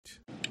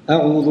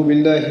أعوذ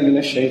بالله من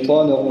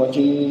الشيطان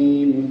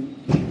الرجيم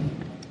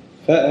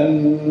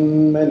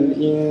فأما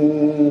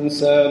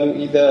الإنسان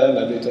إذا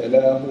ما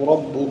ابتلاه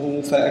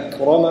ربه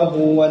فأكرمه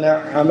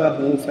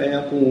ونعمه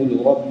فيقول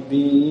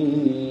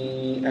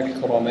ربي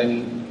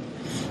أكرمن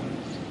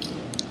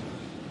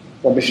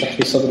رب اشرح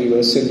لي صدري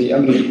ويسر لي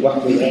أمري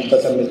واحلل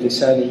عقدة من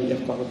لساني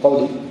يفقهوا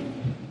قولي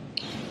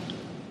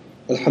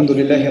الحمد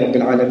لله رب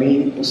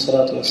العالمين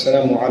والصلاة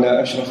والسلام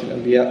على أشرف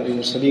الأنبياء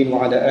والمرسلين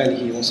وعلى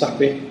آله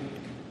وصحبه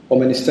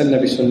ومن استنى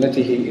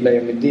بسنته إلى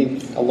يوم الدين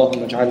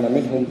اللهم اجعلنا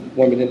منهم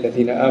ومن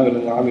الذين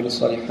آمنوا وعملوا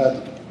الصالحات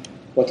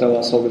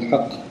وتواصوا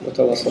بالحق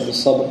وتواصوا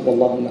بالصبر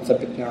اللهم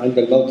ثبتنا عند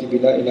الموت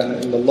بلا إله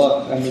إلا الله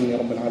آمين يا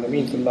رب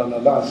العالمين ثم ما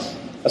بعد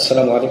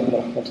السلام عليكم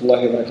ورحمة الله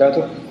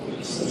وبركاته.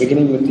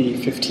 Beginning with the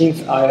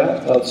 15th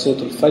ayah of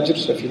Surah Fajr,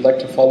 so if you'd like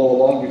to follow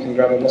along you can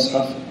grab a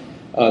mushaf,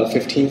 the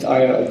 15th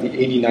ayah of the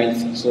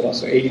 89th surah,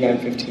 so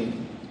 89:15.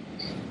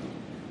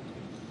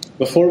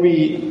 Before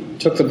we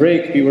took the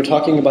break, we were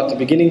talking about the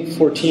beginning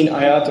 14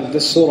 ayat of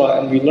this surah,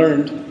 and we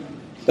learned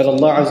that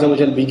Allah Azza wa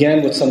Jal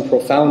began with some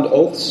profound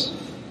oaths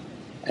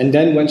and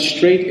then went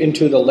straight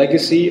into the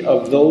legacy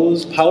of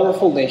those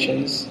powerful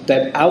nations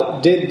that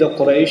outdid the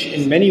Quraysh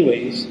in many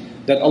ways,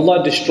 that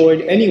Allah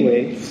destroyed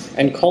anyway,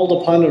 and called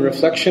upon a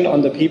reflection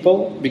on the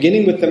people,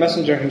 beginning with the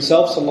Messenger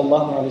himself,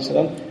 sallallahu alaihi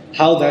wasallam,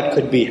 how that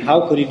could be.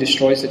 How could he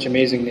destroy such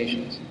amazing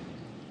nations?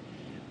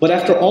 But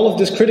after all of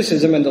this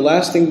criticism, and the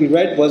last thing we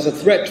read was a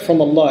threat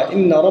from Allah,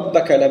 إِنَّ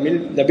رَبَّكَ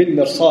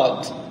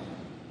لَبِالْمِرْصَادِ.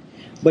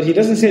 But He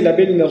doesn't say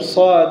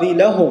لَبِالْمِرْصَادِ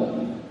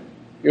لَهُمْ.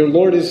 Your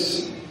Lord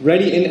is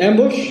ready in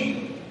ambush,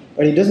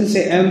 but He doesn't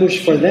say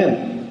ambush for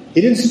them.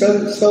 He didn't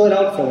spell it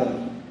out for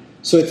them.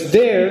 So it's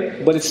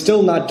there, but it's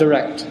still not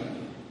direct.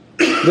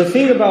 The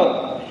thing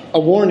about a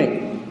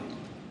warning,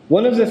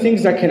 one of the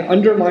things that can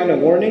undermine a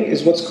warning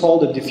is what's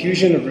called a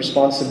diffusion of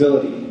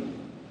responsibility.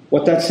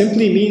 What that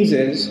simply means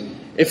is,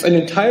 if an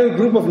entire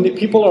group of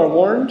people are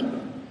warned,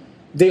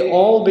 they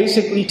all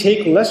basically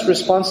take less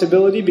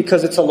responsibility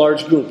because it's a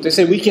large group. They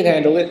say, we can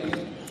handle it.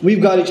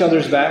 We've got each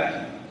other's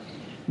back.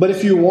 But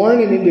if you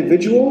warn an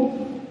individual,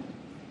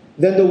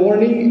 then the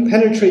warning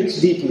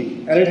penetrates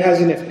deeply, and it has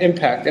an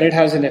impact, and it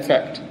has an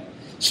effect.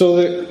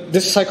 So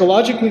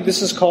psychologically,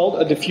 this is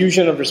called a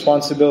diffusion of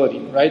responsibility,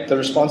 right? The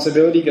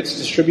responsibility gets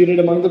distributed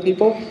among the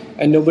people,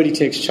 and nobody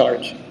takes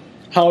charge.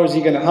 How is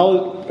he going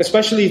to,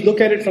 especially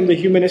look at it from the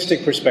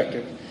humanistic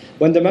perspective.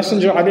 When the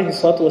Messenger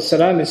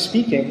ﷺ is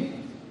speaking,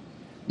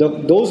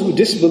 those who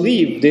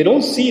disbelieve, they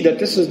don't see that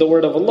this is the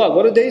word of Allah.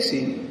 What do they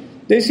see?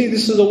 They see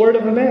this is the word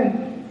of a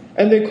man.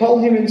 And they call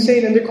him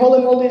insane, and they call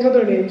him all these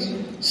other names.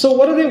 So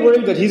what are they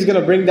worried that he's going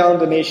to bring down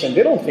the nation?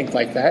 They don't think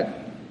like that.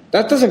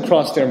 That doesn't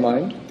cross their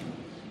mind.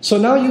 So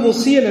now you will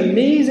see an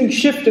amazing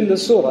shift in the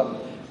surah.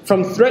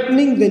 From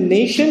threatening the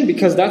nation,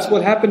 because that's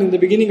what happened in the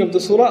beginning of the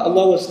surah,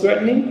 Allah was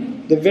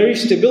threatening the very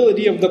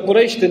stability of the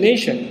Quraysh, the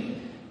nation.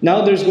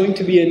 Now there's going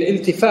to be an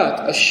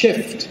iltifat, a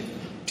shift,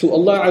 to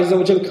Allah Azza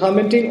wa Jal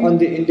commenting on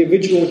the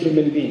individual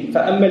human being.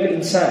 فَأَمَّا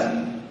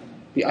الْإِنسَانِ.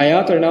 The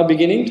ayat are now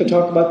beginning to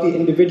talk about the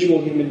individual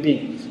human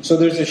being. So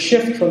there's a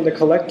shift from the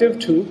collective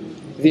to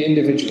the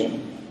individual.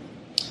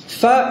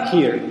 Fa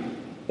here,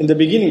 in the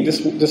beginning,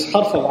 this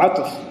harf of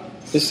ataf,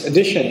 this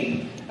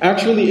addition,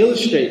 actually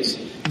illustrates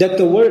that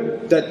the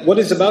word, that what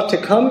is about to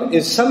come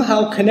is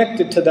somehow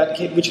connected to that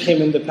which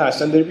came in the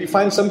past. And we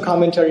find some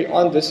commentary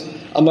on this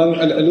among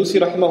Al-Alusi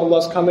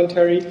rahimahullah's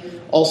commentary.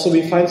 Also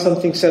we find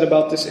something said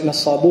about this in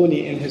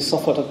As-Sabuni in his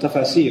Safat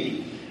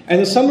al-Tafseer. And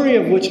the summary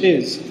of which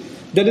is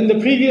that in the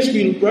previous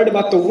we read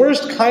about the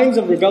worst kinds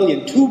of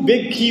rebellion. Two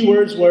big key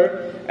words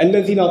were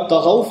الَّذِينَ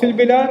طَغَوْا فِي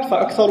الْبِلَادِ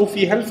فَأَكْثَرُوا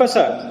فِيهَا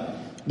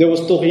الْفَسَادِ. There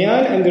was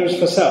tughyan and there was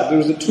fasad. There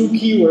was the two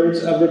key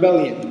words of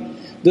rebellion.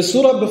 The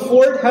surah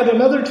before it had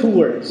another two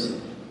words.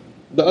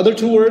 The other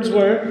two words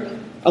were,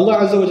 Allah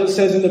Azza wa Jalla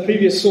says in the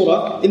previous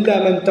surah, إِلَّا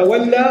مَن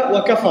تَوَلَّى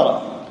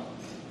وَكَفَرَ.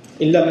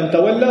 إِلَّا مَن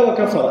تَوَلَّى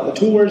وَكَفَرَ. The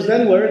two words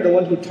then were the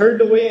one who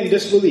turned away and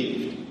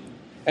disbelieved.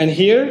 And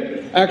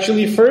here,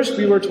 actually first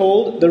we were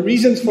told the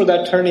reasons for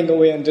that turning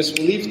away and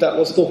disbelief, that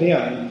was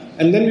tughyan.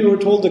 And then we were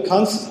told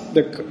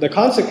the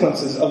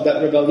consequences of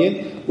that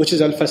rebellion, which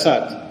is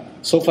al-fasad.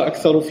 سَوْفَ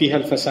أَكْثَرُ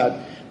فِيهَا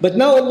الْفَسَادِ. But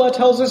now Allah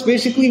tells us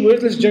basically where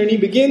this journey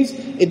begins.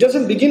 It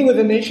doesn't begin with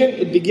a nation,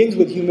 it begins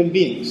with human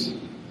beings.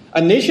 A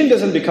nation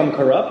doesn't become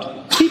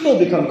corrupt, people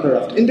become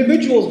corrupt,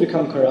 individuals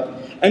become corrupt.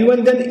 And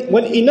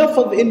when enough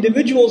of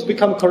individuals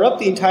become corrupt,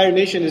 the entire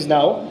nation is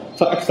now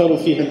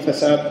فَأَكْثَرُوا فِيهَا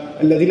الْفَسَادِ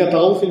الَّذِينَ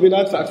طَغَوْا فِي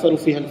الْبِلَادِ فَأَكْثَرُوا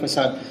فِيهَا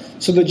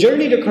الْفَسَادِ. So the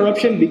journey to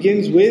corruption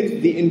begins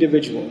with the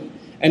individual.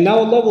 And now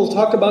Allah will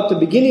talk about the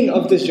beginning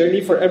of this journey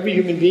for every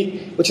human being,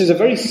 which is a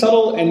very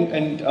subtle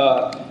and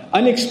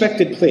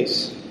unexpected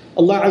place.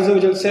 Allah Azza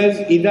wa Jalla says,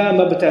 إِذَا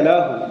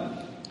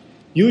مَبْتَلَاهُ.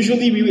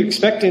 Usually we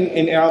expect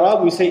in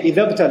Arab, we say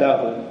إِذَا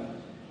ابْتَلَاهُ.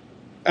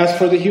 As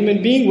for the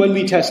human being, when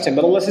we test him.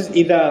 But Allah says,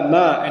 إِذَا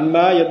مَا, and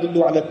مَا يَدُلُّ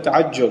عَلَى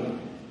التَّعَجُّبِ.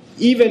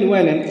 Even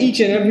when, and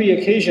each and every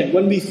occasion,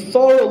 when we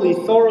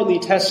thoroughly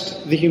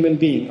test the human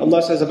being.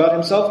 Allah says about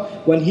Himself,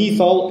 when He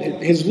thought,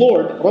 His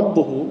Lord,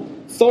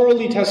 رَبُّهُ,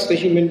 thoroughly tests the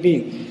human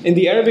being. In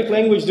the Arabic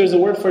language, there's a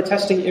word for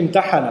testing,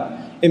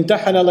 imtahana.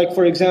 Imtahana, like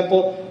for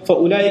example,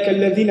 فَأُولَٰئِكَ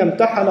الَّذِينَ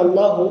امْتَحَنَ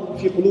اللَّهُ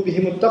فِي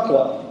قُلُوبِهِمُ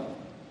التَّقْوَى.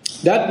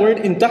 That word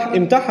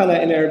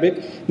imtahana in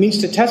Arabic means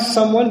to test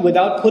someone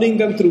without putting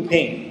them through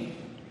pain.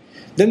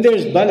 Then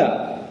there's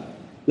bala,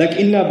 like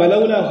inna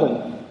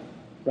balawnahum,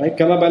 right?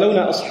 Kama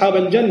balawna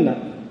ashab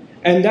al-jannah.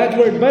 And that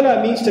word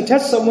bala means to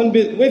test someone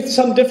with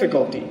some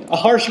difficulty, a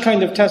harsh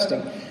kind of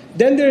testing.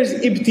 Then there's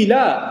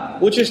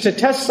ibtila, which is to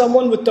test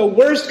someone with the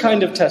worst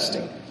kind of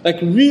testing, like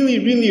really,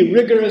 really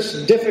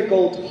rigorous,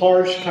 difficult,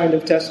 harsh kind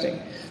of testing.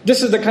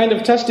 This is the kind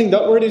of testing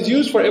that word is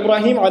used for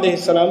Ibrahim alayhi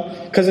salam,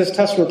 because his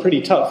tests were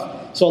pretty tough.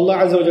 So Allah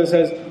Azza wa Jalla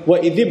says,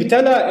 وَإِذِ ابْتَلَى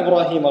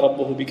إِبْرَاهِيمَ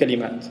رَبُّهُ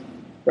بِكَلِمَاتٍ.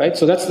 Right?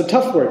 So that's the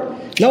tough word.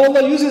 Now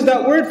Allah uses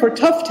that word for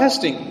tough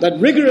testing, that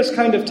rigorous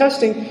kind of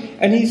testing,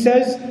 and He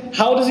says,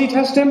 how does He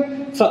test him?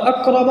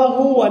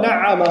 فَأَكْرَمَهُ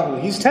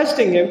وَنَعَّمَهُ. He's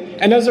testing him,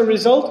 and as a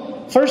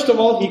result, first of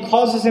all, He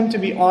causes him to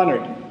be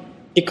honored.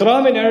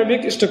 Ikram in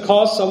Arabic is to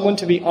cause someone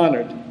to be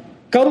honored.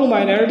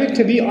 Karuma in Arabic,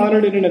 to be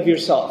honored in and of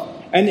yourself.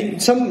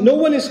 And no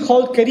one is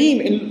called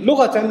kareem in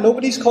lughatan,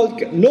 nobody's called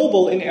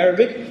noble in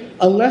Arabic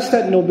unless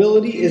that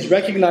nobility is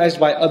recognized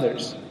by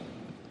others.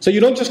 So you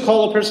don't just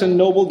call a person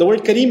noble. The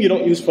word kareem you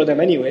don't use for them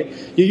anyway.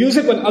 You use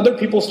it when other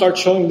people start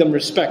showing them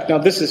respect. Now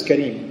this is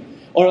kareem.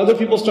 Or other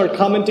people start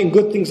commenting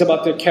good things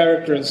about their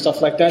character and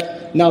stuff like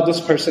that. Now this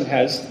person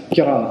has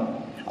kirama.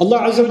 Allah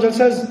Azza wa Jalla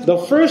says the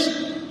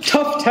first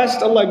tough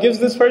test Allah gives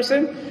this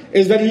person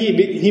is that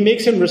He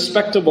makes him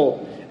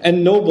respectable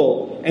and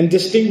noble and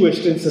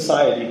distinguished in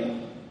society.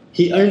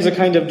 He earns a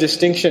kind of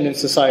distinction in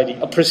society,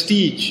 a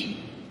prestige.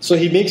 So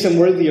He makes him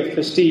worthy of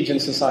prestige in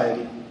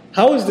society.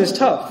 How is this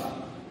tough?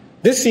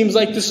 This seems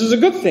like this is a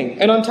good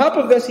thing. And on top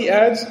of this He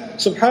adds,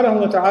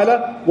 subhanahu wa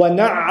ta'ala,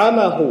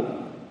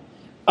 وَنَعَّمَهُ.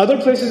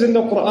 Other places in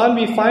the Quran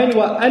we find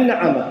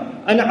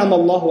وَأَنْعَمَ أَنْعَمَ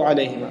اللَّهُ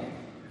عَلَيْهِمَا.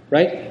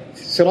 Right?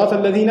 صِرَاطَ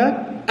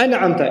الَّذِينَ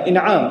أَنْعَمْتَ.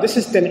 In'am. This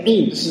is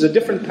tan'een. This is a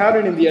different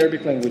pattern in the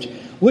Arabic language.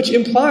 Which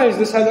implies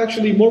this has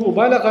actually more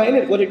mubalagha in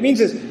it. What it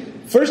means is,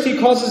 first He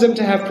causes him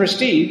to have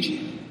prestige.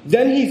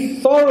 Then He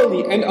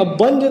thoroughly and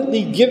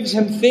abundantly gives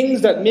him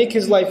things that make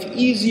his life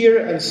easier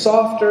and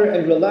softer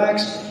and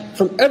relaxed.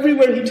 From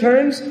everywhere he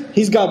turns,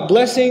 he's got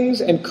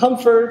blessings and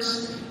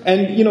comforts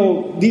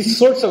and these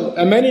sorts of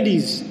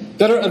amenities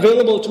that are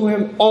available to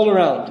him all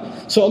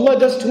around. So Allah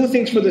does two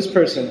things for this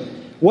person.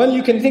 One,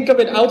 you can think of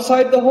it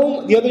outside the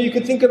home. The other, you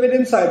can think of it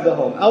inside the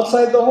home.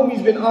 Outside the home,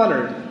 he's been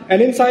honored.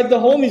 And inside the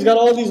home, he's got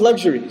all these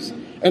luxuries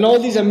and all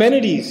these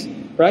amenities.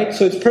 Right?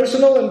 So it's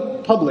personal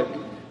and public.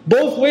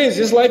 Both ways,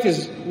 his life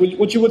is,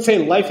 what you would say,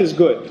 life is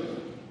good.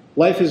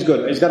 Life is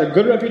good. He's got a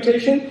good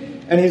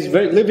reputation, and he's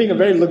living a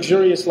very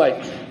luxurious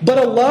life. But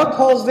Allah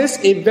calls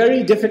this a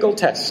very difficult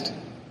test.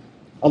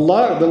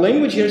 Allah, the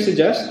language here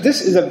suggests,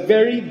 this is a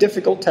very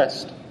difficult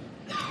test.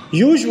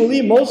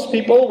 Usually, most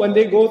people, when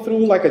they go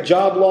through like a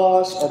job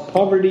loss, or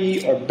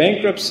poverty, or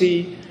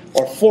bankruptcy,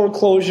 or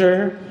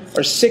foreclosure,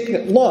 or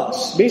sickness,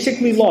 loss,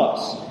 basically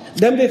loss,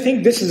 then they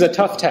think this is a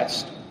tough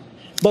test.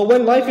 But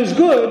when life is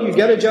good, you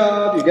get a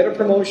job, you get a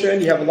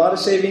promotion, you have a lot of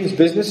savings,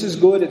 business is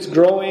good, it's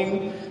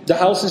growing, the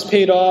house is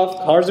paid off,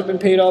 cars have been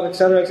paid off,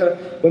 etc., etc.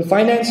 When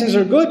finances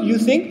are good, you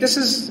think this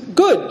is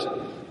good.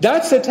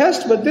 That's a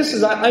test, but this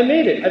is, I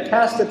made it, I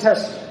passed the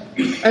test.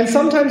 And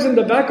sometimes in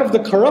the back of the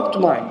corrupt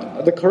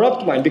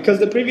mind, because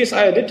the previous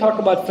ayah did talk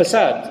about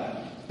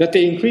fasad, that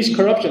they increase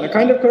corruption, a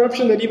kind of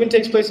corruption that even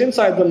takes place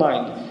inside the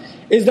mind,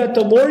 is that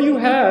the more you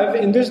have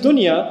in this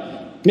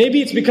dunya,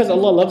 maybe it's because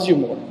Allah loves you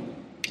more.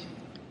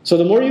 So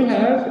the more you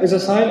have is a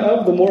sign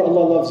of the more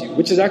Allah loves you,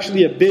 which is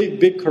actually a big,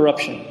 big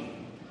corruption.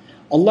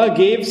 Allah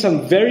gave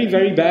some very,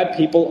 very bad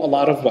people a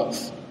lot of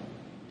wealth.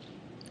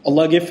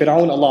 Allah gave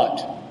Fir'aun a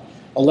lot.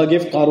 Allah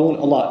gave Qarun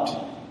a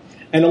lot.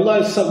 And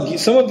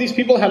some of these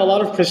people had a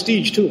lot of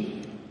prestige too.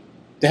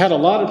 They had a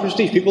lot of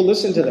prestige. People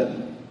listened to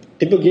them.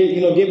 People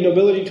gave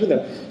nobility to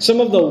them.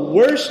 Some of the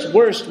worst,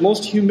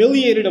 most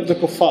humiliated of the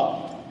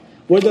kuffar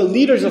were the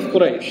leaders of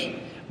Quraysh.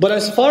 But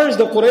as far as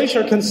the Quraysh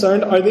are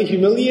concerned, are they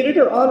humiliated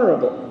or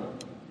honorable?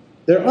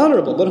 They're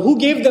honorable. But who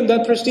gave them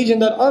that prestige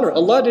and that honor?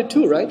 Allah did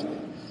too, right?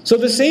 So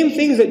the same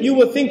things that you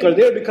would think are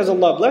there because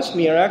Allah blessed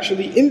me are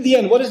actually, in the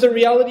end, what is the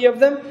reality of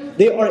them?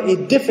 They are a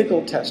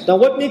difficult test. Now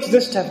what makes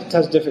this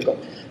test difficult?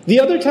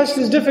 The other test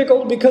is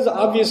difficult because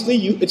obviously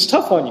it's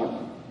tough on you.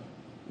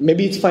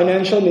 Maybe it's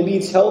financial, maybe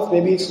it's health,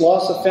 maybe it's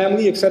loss of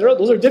family, etc.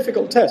 Those are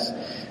difficult tests.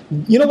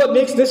 You know what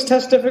makes this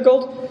test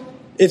difficult?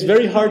 It's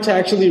very hard to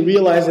actually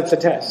realize it's a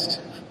test.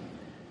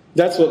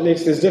 That's what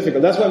makes this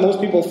difficult. That's why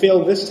most people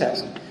fail this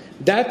test.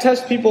 That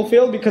test people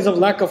fail because of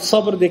lack of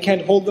sabr. They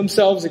can't hold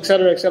themselves,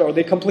 etc., etc. Or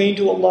they complain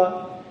to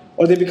Allah,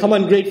 or they become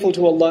ungrateful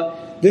to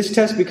Allah. This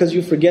test because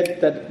you forget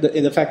that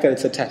the fact that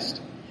it's a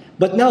test.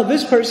 But now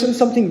this person,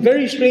 something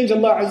very strange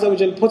Allah Azza wa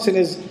Jal puts in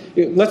his,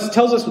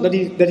 tells us that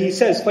he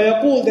says,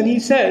 فَيَقُول, then he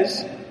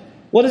says,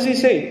 what does he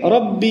say?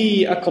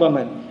 رَبِّي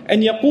أَكْرَمًا.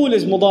 And يَقُول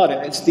is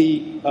mudari', it's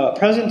the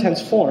present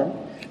tense form.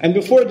 And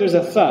before there's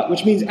a tha,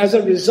 which means as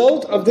a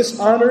result of this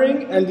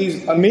honoring and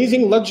these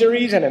amazing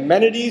luxuries and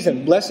amenities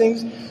and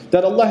blessings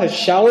that Allah has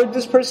showered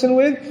this person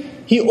with,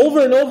 he over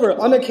and over,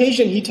 on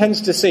occasion, he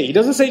tends to say. He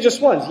doesn't say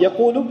just once.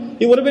 يَقُولُ,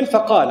 it would have been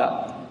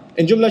فَقَالَ.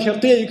 In Jumla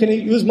Shartiyya, you can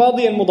use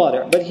Madi and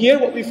Mudari'. But here,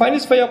 what we find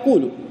is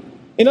فَيَقُولُ.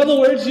 In other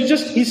words,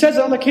 he says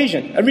on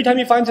occasion. Every time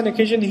he finds an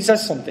occasion, he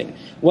says something.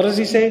 What does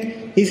he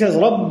say? He says,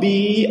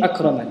 Rabbi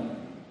akraman.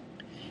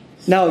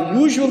 Now,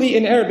 usually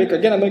in Arabic,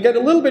 again, I'm going to get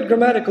a little bit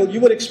grammatical, you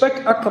would expect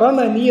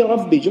akramani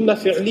rabbi, jumla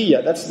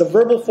fi'liya. That's the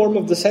verbal form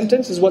of the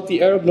sentence, is what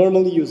the Arab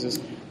normally uses.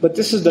 But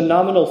this is the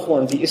nominal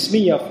form, the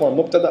ismiya form,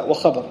 mubtada wa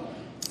khabar.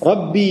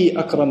 Rabbi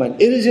akraman.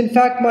 It is in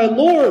fact my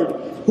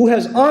Lord who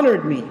has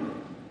honored me.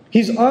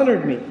 He's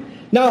honored me.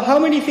 Now, how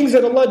many things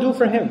did Allah do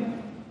for him?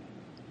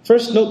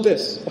 First, note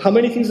this. How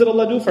many things did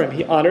Allah do for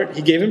him?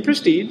 He gave him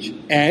prestige,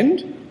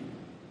 and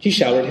He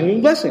showered him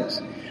with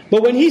blessings.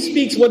 But when he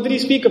speaks, what did he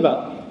speak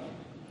about?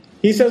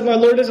 He says, my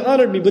Lord has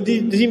honored me. But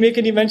did he make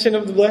any mention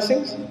of the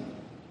blessings?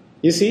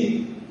 You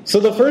see? So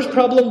the first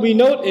problem we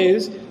note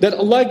is that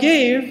Allah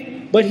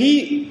gave, but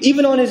He,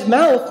 even on His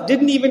mouth,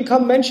 didn't even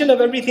come mention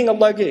of everything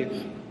Allah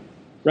gave.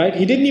 Right?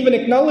 He didn't even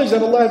acknowledge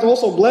that Allah has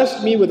also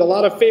blessed me with a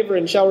lot of favor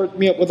and showered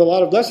me up with a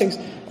lot of blessings.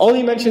 All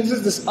He mentions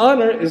is this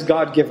honor is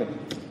God-given.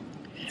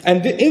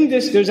 And in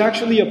this, there's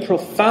actually a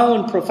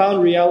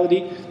profound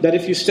reality that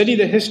if you study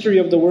the history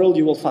of the world,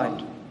 you will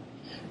find.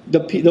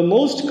 The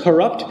most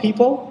corrupt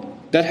people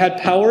that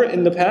had power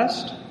in the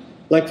past,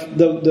 like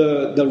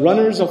the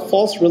runners of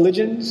false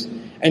religions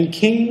and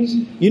kings,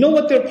 you know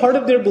what part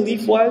of their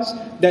belief was?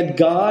 That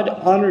God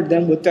honored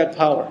them with that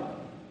power.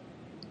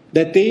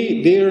 That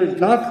they're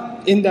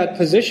not in that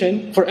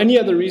position for any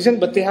other reason,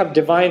 but they have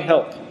divine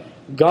help.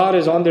 God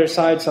is on their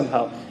side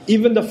somehow.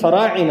 Even the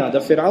Fara'ina,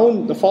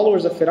 the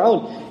followers of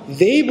Fir'aun,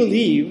 they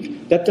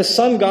believed that the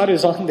sun God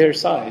is on their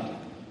side.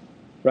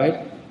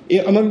 Right?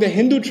 Among the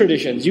Hindu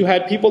traditions, you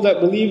had people that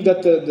believed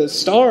that the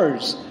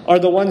stars are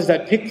the ones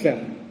that pick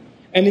them.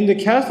 And in the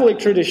Catholic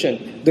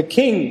tradition, the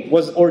king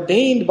was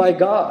ordained by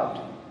God.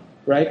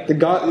 Right?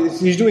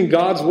 He's doing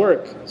God's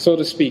work, so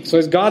to speak. So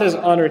as God has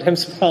honored him,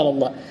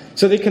 subhanAllah.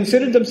 So they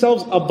considered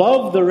themselves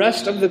above the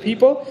rest of the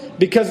people,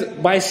 because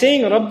by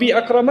saying Rabbi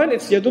akraman,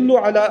 it's yadullu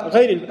ala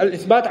ghayr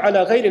al-ithbat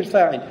ala ghayr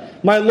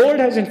al-fa'il. My Lord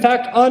has in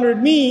fact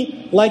honored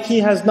me like He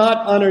has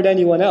not honored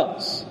anyone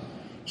else.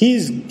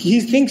 He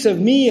thinks of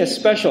me as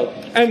special.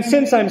 And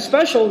since I'm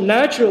special,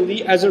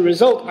 naturally, as a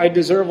result, I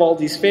deserve all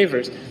these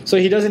favors. So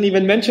He doesn't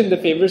even mention the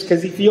favors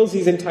because He feels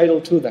He's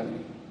entitled to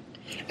them.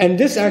 And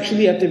this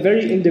actually at the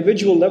very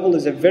individual level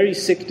is a very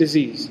sick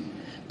disease.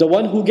 The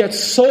one who gets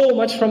so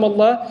much from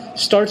Allah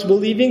starts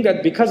believing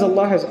that because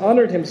Allah has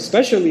honored him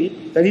specially,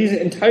 that he's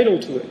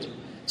entitled to it.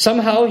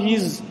 Somehow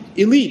he's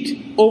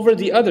elite over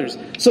the others.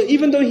 So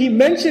even though he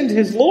mentioned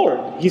his Lord,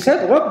 he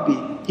said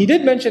Rabbi, he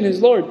did mention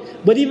his Lord,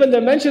 but even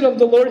the mention of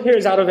the Lord here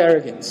is out of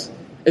arrogance.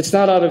 It's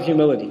not out of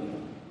humility.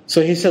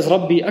 So he says,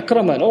 Rabbi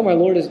akraman, oh my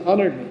Lord has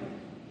honored me.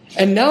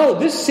 And now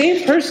this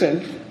same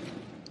person,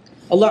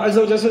 Allah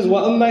Azza wa Jalla says,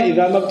 وَأَمَّا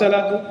إِذَا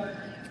مَبْتَلَاهُ.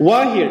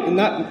 Why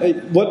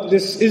here?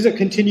 This is a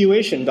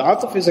continuation. The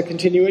ataf is a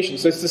continuation.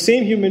 So it's the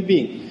same human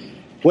being.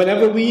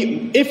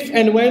 If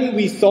and when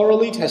we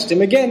thoroughly test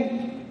him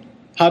again.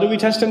 How do we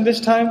test him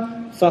this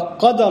time?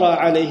 فَقَدَرَ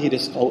عَلَيْهِ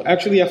رِزْقَهُ.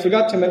 Actually, I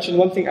forgot to mention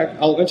one thing.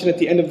 I'll mention at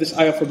the end of this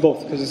ayah for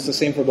both, because it's the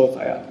same for both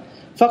ayah.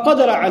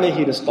 فَقَدَرَ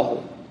عَلَيْهِ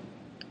رِزْقَهُ.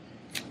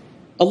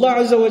 Allah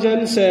Azza wa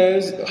Jalla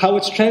says, how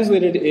it's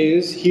translated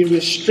is, He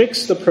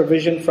restricts the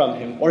provision from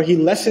him, or He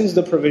lessens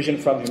the provision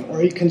from him, or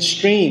He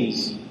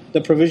constrains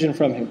the provision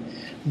from him.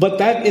 But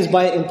that is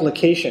by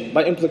implication.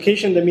 By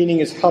implication, the meaning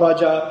is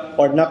haraja,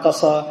 or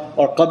naqasa,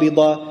 or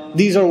qabida.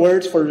 These are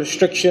words for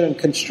restriction and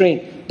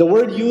constraint. The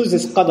word used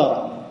is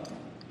qadara.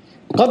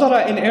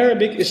 Qadara in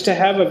Arabic is to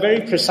have a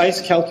very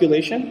precise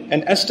calculation,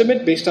 an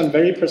estimate based on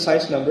very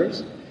precise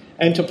numbers,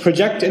 and to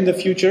project in the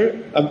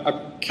future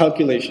a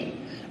calculation.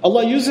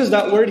 Allah uses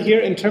that word here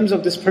in terms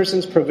of this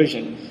person's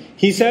provision.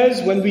 He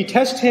says, when we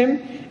test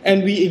him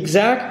and we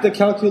exact the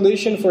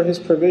calculation for his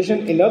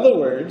provision, in other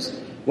words,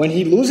 when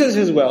he loses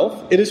his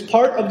wealth, it is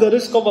part of the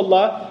rizq of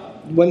Allah.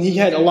 When he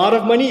had a lot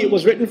of money, it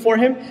was written for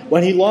him.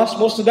 When he lost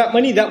most of that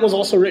money, that was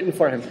also written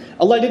for him.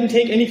 Allah didn't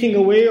take anything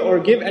away or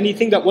give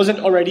anything that wasn't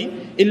already.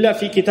 إِلَّا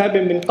فِي كِتَابٍ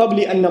مِّن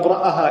قَبْلِ أَن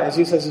نَبْرَأَهَا, as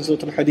He says in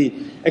Surah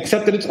Al-Hadid.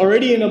 Except that it's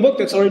already in a book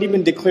that's already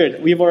been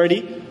declared. We've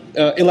already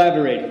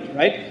elaborated,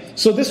 right?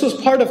 So this was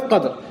part of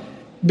qadr.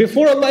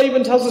 Before Allah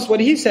even tells us what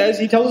He says,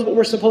 He tells us what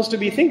we're supposed to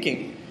be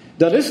thinking.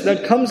 The rizq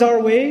that comes our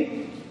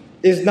way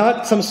is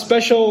not some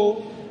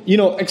special,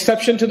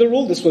 exception to the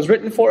rule. This was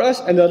written for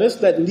us, and the rizq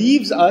that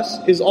leaves us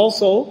is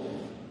also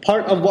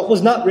part of what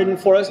was not written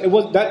for us.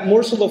 That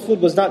morsel of food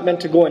was not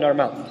meant to go in our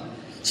mouth.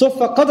 So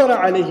فَقَدَرَ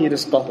عَلَيْهِ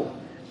رِزْقَهُ.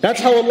 That's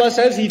how Allah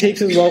says He takes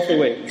His wealth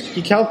away.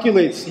 He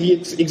calculates, He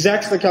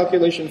exacts the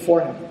calculation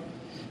for him.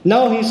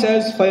 Now He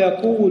says,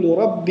 فَيَقُولُ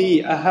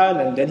رَبِّي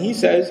أَهَانًا. Then He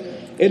says,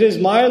 it is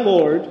my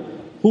Lord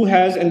who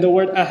has, and the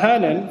word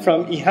ahanan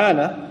from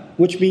ihana,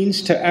 which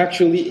means to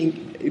actually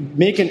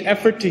make an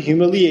effort to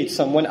humiliate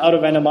someone out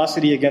of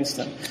animosity against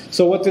them.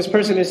 So what this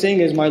person is saying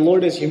is, my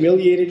Lord has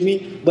humiliated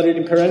me, but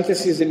in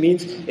parentheses it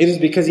means it is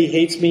because He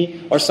hates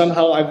me, or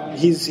somehow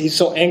He's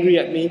so angry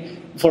at me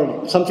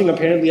for something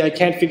apparently I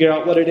can't figure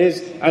out what it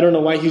is. I don't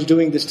know why He's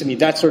doing this to me.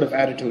 That sort of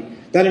attitude.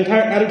 That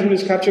entire attitude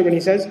is captured when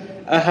He says,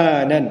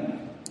 ahanan.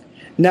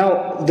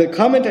 Now, the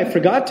comment I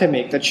forgot to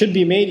make that should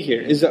be made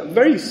here is a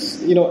very,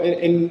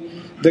 in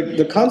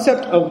the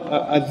concept of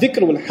a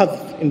dhikr wal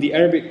hadf in the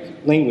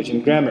Arabic language,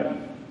 in grammar.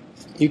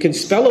 You can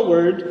spell a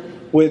word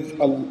with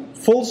a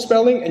full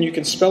spelling and you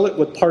can spell it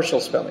with partial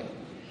spelling.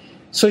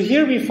 So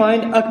here we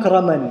find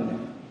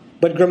akraman,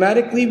 but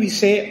grammatically we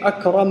say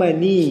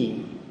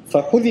akramani.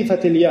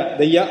 فَحُذِفَتِ الْيَاء.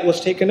 The ya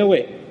was taken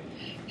away.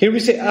 Here we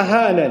say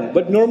ahanan,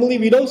 but normally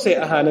we don't say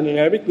ahanan in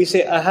Arabic, we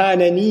say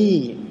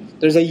ahanani.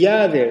 There's a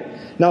ya there.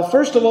 Now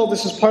first of all,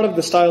 this is part of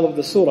the style of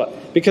the surah,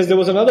 because there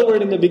was another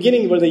word in the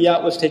beginning where the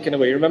ya was taken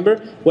away. Remember?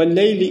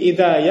 وَاللَّيْلِ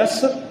إِذَا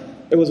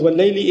يَسْرِ. It was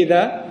وَاللَّيْلِ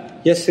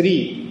إِذَا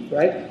يَسْرِ.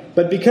 Right?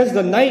 But because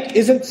the night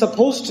isn't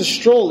supposed to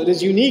stroll, it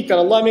is unique that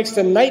Allah makes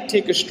the night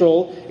take a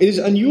stroll. It is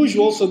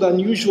unusual, so the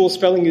unusual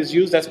spelling is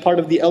used. That's part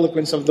of the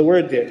eloquence of the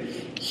word there.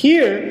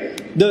 Here,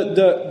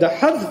 the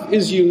hadf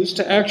is used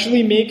to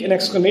actually make an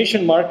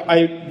exclamation mark.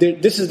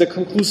 This is the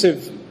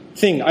conclusive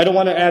thing. I don't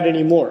want to add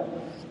any more.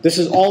 This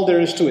is all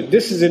there is to it.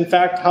 This is in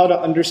fact how to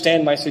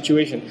understand my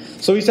situation.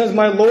 So he says,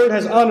 my Lord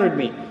has honored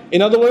me.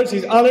 In other words,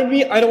 He's honored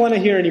me, I don't want to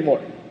hear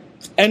anymore.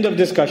 End of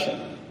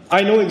discussion.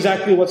 I know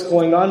exactly what's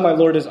going on, my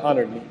Lord has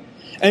honored me.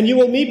 And you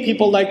will meet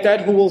people like that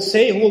who will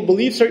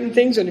believe certain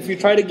things, and if you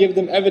try to give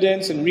them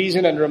evidence and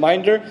reason and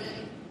reminder,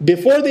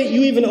 before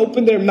you even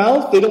open their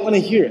mouth, they don't want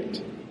to hear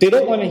it. They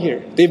don't want to hear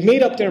it. They've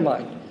made up their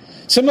mind.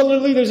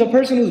 Similarly, there's a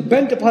person who's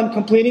bent upon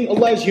complaining,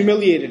 Allah has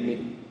humiliated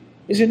me.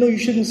 He said, no, you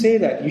shouldn't say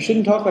that. You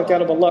shouldn't talk like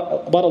that about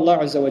Allah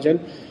Azza wa Jal.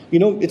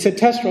 It's a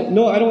test.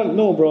 No, I don't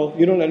know, bro.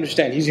 You don't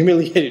understand. He's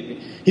humiliated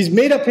me. He's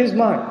made up his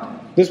mind.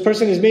 This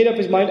person has made up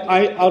his mind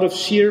out of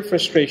sheer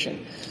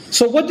frustration.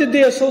 So what did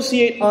they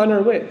associate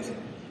honor with?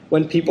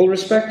 When people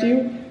respect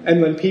you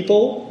and when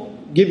people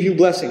give you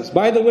blessings.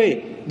 By the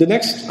way, the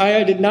next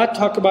ayah did not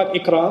talk about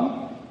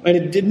ikram and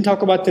it didn't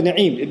talk about the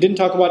na'im. It didn't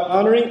talk about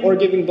honoring or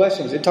giving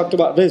blessings. It talked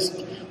about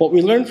rizq. What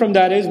we learned from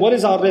that is, what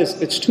is our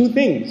rizq? It's two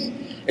things.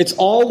 It's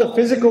all the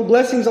physical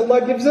blessings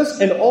Allah gives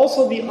us and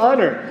also the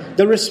honor.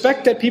 The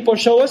respect that people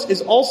show us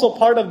is also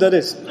part of the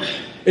rizq.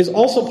 Is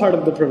also part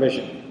of the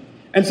provision.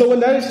 And so when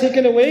that is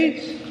taken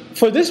away,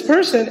 for this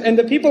person and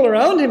the people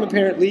around him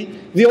apparently,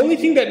 the only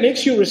thing that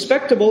makes you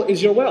respectable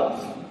is your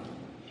wealth.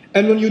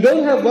 And when you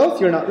don't have wealth,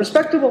 you're not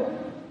respectable.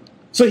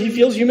 So he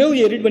feels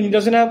humiliated when he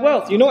doesn't have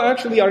wealth.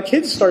 Actually our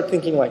kids start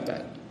thinking like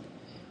that.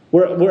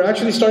 We're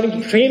actually starting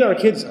to train our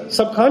kids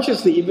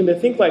subconsciously even to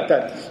think like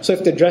that. So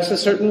if they dress a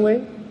certain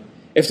way,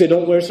 if they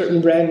don't wear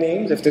certain brand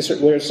names, if they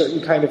wear a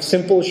certain kind of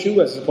simple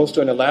shoe as opposed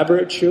to an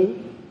elaborate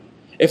shoe,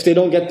 if they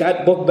don't get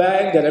that book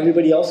bag that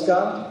everybody else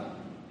got,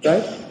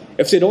 right?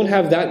 If they don't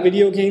have that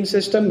video game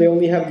system, they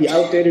only have the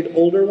outdated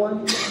older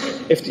one.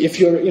 If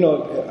you're,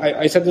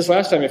 I said this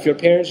last time, if your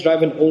parents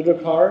drive an older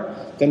car,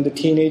 then the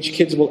teenage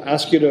kids will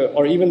ask you to,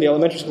 or even the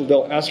elementary school,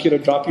 they'll ask you to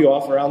drop you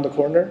off around the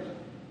corner.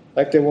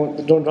 Like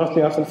don't drop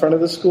me off in front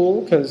of the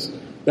school, because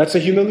that's a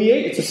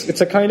humiliation.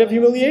 It's a kind of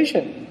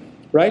humiliation,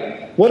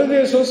 right? What do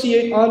they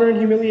associate honor and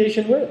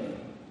humiliation with?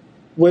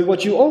 With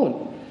what you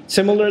own.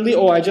 Similarly,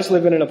 I just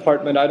live in an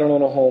apartment, I don't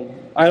own a home.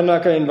 I'm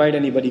not going to invite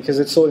anybody because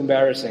it's so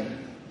embarrassing.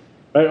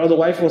 Right? Or the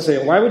wife will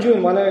say, why would you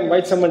want to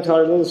invite someone to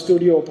our little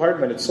studio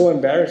apartment? It's so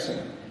embarrassing.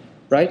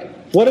 Right?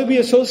 What are we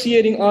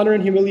associating honor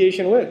and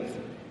humiliation with?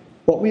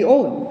 What we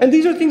own. And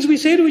these are things we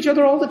say to each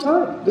other all the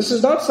time. This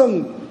is not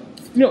some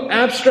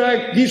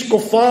abstract, these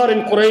kuffar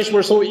in Quraysh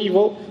were so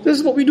evil. This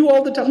is what we do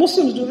all the time.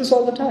 Muslims do this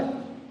all the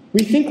time.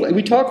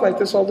 We talk like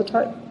this all the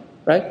time.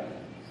 Right?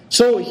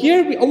 So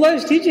here Allah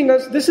is teaching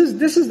us, this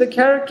is the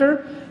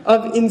character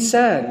of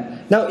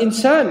insan. Now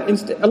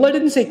insan, Allah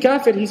didn't say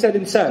kafir, He said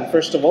insan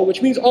first of all,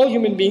 which means all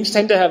human beings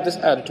tend to have this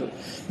attitude.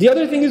 The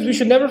other thing is we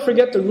should never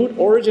forget the root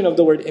origin of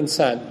the word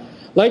insan.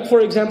 Like for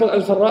example,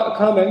 Al-Furqaan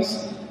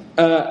comments,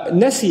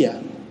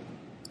 nasiya.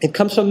 It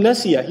comes from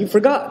nasiya, he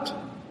forgot.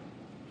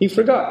 He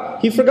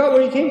forgot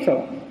where he came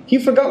from. He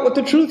forgot what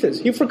the truth is.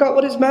 He forgot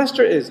what his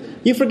master is.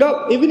 He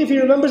forgot, even if he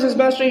remembers his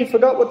master, he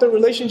forgot what the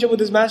relationship with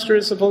his master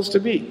is supposed to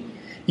be.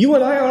 You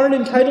and I aren't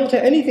entitled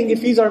to anything if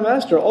He's our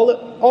master.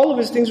 All of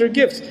His things are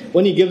gifts.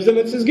 When He gives them,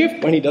 it's His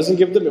gift. When He doesn't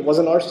give them, it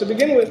wasn't ours to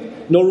begin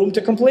with. No room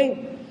to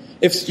complain.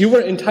 If you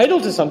were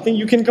entitled to something,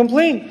 you can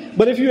complain.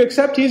 But if you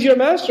accept He's your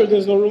master,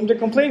 there's no room to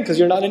complain because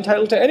you're not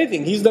entitled to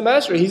anything. He's the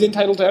master. He's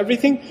entitled to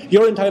everything.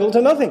 You're entitled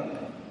to nothing.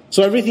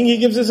 So everything He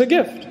gives is a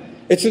gift.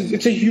 It's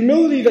a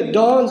humility that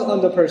dawns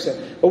on the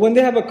person. But when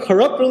they have a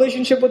corrupt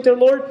relationship with their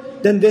Lord,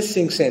 then this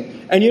sinks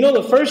in. And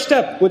the first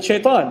step with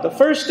shaitan, the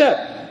first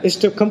step is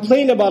to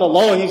complain about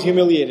Allah, He's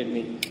humiliated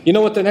me. You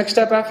know what the next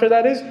step after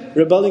that is?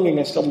 Rebelling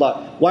against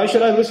Allah. Why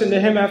should I listen to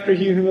Him after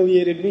He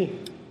humiliated me?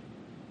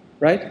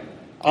 Right?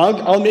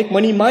 I'll make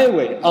money my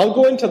way. I'll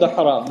go into the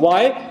haram.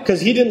 Why?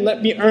 Because he didn't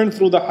let me earn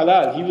through the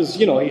halal. He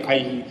was,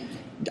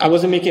 I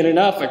wasn't making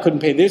enough. I couldn't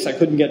pay this. I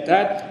couldn't get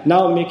that.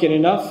 Now I'm making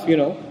enough,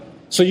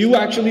 So you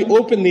actually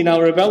openly now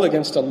rebel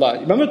against Allah.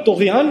 Remember,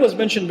 Tughyan was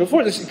mentioned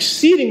before, this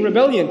exceeding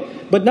rebellion.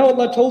 But now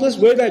Allah told us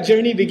where that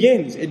journey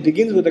begins. It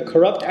begins with a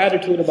corrupt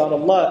attitude about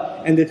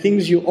Allah and the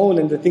things you own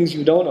and the things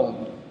you don't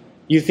own.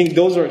 You think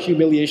those are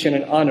humiliation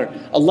and honor.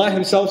 Allah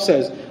Himself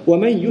says,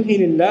 وَمَنْ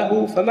يُهِنِ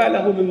اللَّهُ فَمَا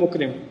لَهُ مِن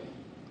مُكْرِمٍ.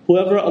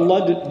 Whoever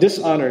Allah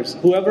dishonors,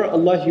 whoever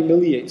Allah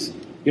humiliates,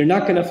 you're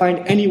not going to find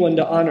anyone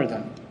to honor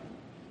them.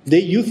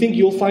 You think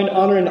you'll find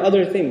honor in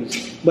other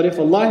things. But if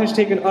Allah has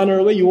taken honor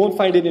away, you won't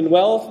find it in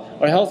wealth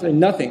or health or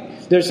nothing.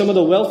 There's some of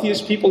the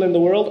wealthiest people in the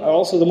world are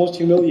also the most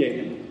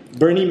humiliated.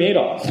 Bernie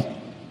Madoff.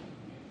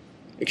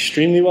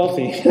 Extremely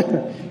wealthy,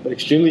 but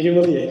extremely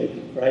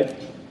humiliated, right?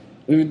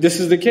 This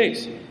is the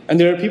case. And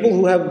there are people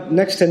who have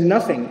next to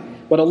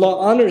nothing, but Allah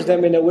honors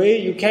them in a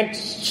way you can't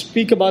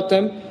speak about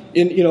them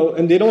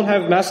and they don't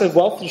have massive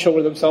wealth to show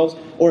for themselves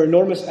or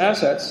enormous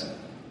assets,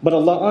 but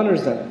Allah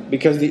honors them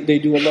because they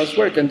do Allah's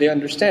work and they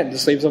understand, the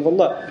slaves of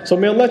Allah. So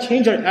may Allah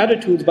change our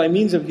attitudes by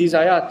means of these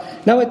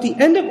ayat. Now at the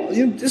end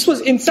of this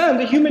was insan,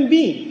 the human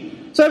being.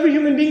 So every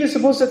human being is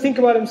supposed to think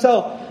about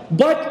himself.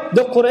 But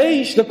the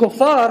Quraysh, the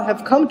kuffar,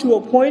 have come to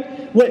a point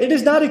where it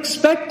is not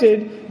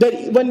expected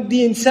that when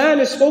the insan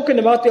is spoken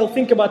about, they'll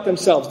think about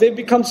themselves. They've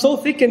become so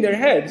thick in their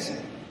heads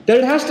that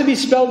it has to be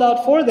spelled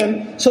out for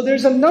them. So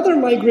there's another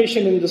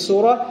migration in the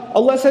surah.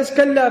 Allah says,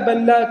 كَلَّا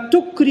بَلْ لَا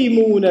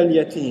تُكْرِمُونَ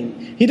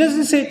الْيَتِيمِ. He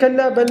doesn't say,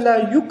 كَلَّا بَلْ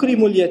لَا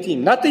يُكْرِمُ الْيَتِيمِ.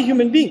 Not the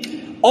human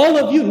being. All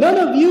of you, none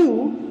of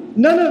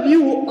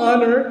you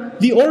honor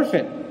the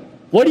orphan.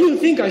 What do you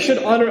think I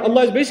should honor?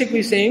 Allah is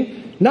basically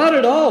saying, not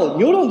at all.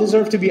 You don't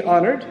deserve to be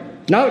honored.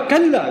 Now,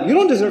 kalla, you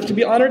don't deserve to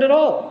be honored at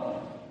all.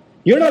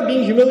 You're not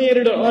being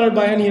humiliated or honored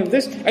by any of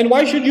this. And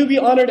why should you be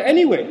honored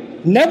anyway?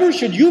 Never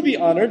should you be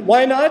honored.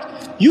 Why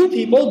not? You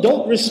people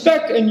don't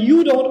respect and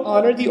you don't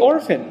honor the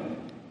orphan.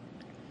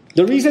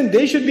 The reason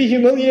they should be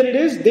humiliated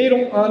is they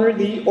don't honor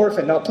the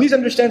orphan. Now, please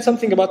understand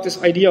something about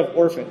this idea of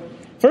orphan.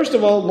 First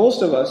of all,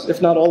 most of us,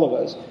 if not all of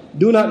us,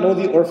 do not know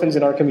the orphans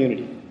in our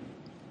community.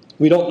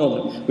 We don't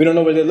know them. We don't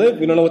know where they live.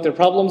 We don't know what their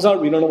problems are.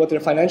 We don't know what their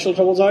financial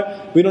troubles are.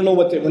 We don't know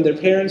when their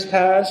parents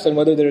passed and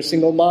whether they're a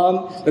single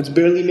mom that's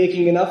barely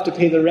making enough to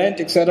pay the rent,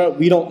 etc.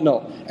 We don't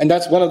know. And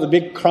that's one of the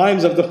big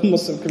crimes of the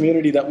Muslim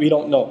community that we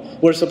don't know.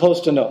 We're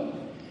supposed to know.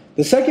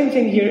 The second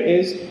thing here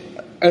is,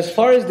 as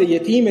far as the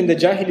yatim in the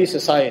Jahili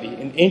society,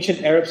 in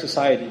ancient Arab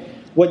society,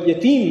 what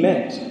yatim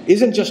meant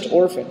isn't just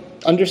orphan.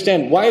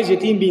 Understand, why is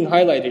yatim being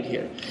highlighted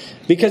here?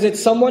 Because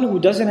it's someone who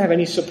doesn't have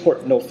any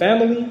support. No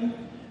family,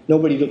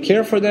 nobody to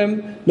care for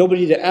them,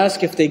 nobody to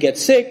ask if they get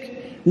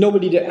sick,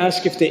 nobody to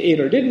ask if they ate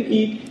or didn't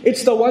eat.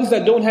 It's the ones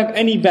that don't have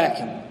any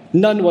backing,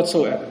 none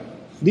whatsoever.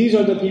 These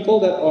are the people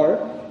that are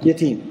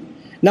yatim.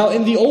 Now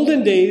in the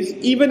olden days,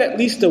 even at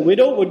least the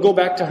widow would go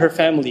back to her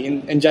family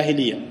in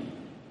Jahiliyyah.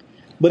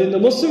 But in the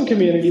Muslim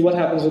community, what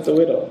happens with the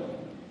widow?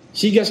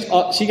 She gets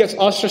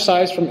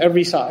ostracized from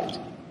every side,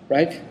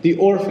 right? The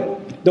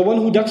orphan, the one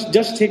who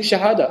just takes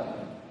shahada.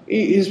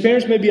 His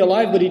parents may be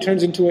alive, but he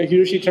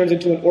or she turns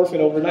into an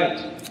orphan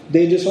overnight.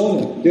 They disown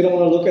him. They don't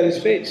want to look at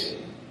his face.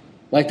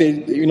 Like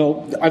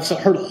I've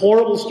heard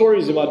horrible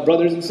stories about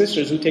brothers and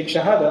sisters who take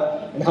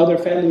shahada and how their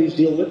families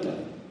deal with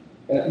them.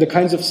 And the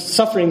kinds of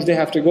sufferings they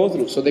have to go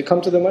through. So they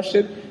come to the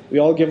masjid, we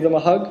all give them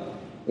a hug.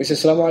 We say,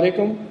 Assalamu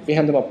alaikum. We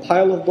hand them a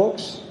pile of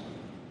books,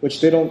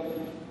 which they don't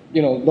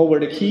know where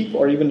to keep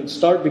or even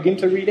begin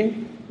to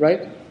reading,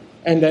 right?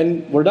 And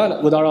then we're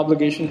done with our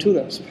obligation to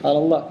them,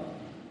 subhanAllah.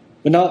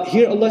 But now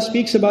here Allah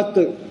speaks about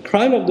the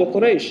crime of the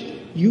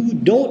Quraysh. You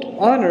don't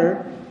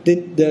honor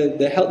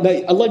the help.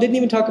 Allah didn't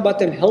even talk about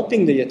them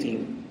helping the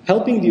yatim,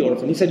 helping the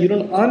orphan. He said you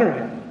don't honor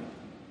him.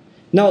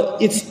 Now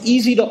it's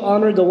easy to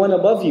honor the one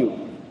above you.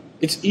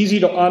 It's easy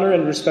to honor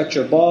and respect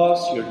your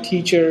boss, your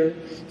teacher,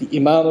 the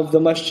imam of the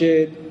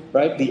masjid,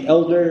 right? The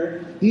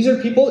elder. These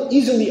are people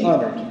easily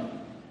honored.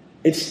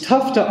 It's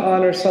tough to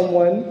honor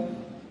someone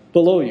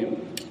below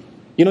you.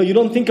 You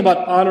don't think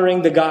about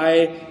honoring the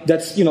guy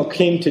that's,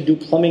 came to do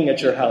plumbing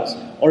at your house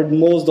or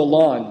mows the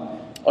lawn.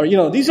 Or,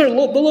 these are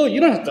below. You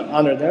don't have to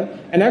honor them.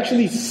 And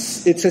actually,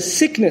 it's a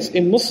sickness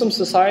in Muslim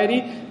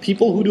society.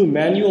 People who do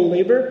manual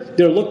labor,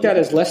 they're looked at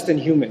as less than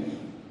human.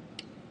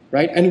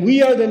 Right? And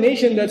we are the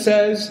nation that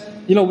says,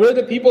 we're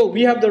the people,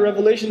 we have the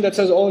revelation that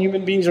says all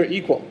human beings are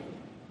equal.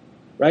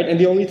 Right? And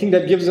the only thing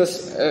that gives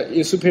us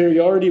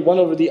superiority one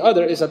over the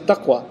other is a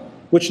taqwa,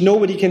 which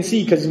nobody can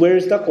see because where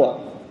is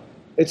taqwa?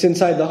 It's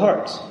inside the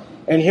hearts.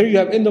 And here you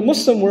have in the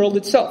Muslim world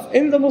itself.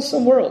 In the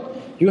Muslim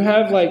world, you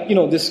have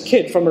this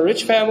kid from a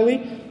rich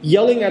family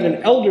yelling at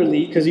an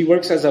elderly because he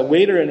works as a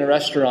waiter in a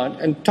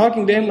restaurant and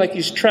talking to him like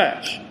he's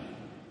trash.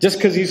 Just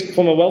because he's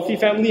from a wealthy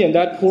family and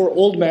that poor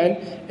old man,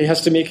 he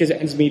has to make his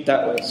ends meet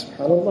that way.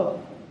 SubhanAllah.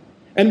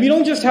 And we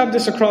don't just have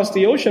this across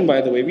the ocean,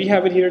 by the way. We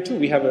have it here too.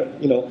 We have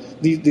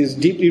this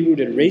deeply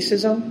rooted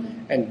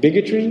racism and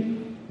bigotry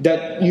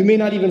that you may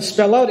not even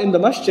spell out in the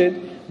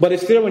masjid, but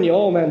it's there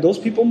when those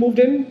people moved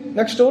in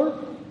next door.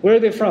 Where are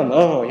they from?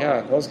 Oh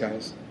yeah, those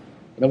guys.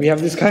 We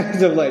have these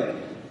kinds of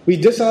we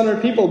dishonor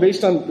people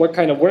based on what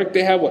kind of work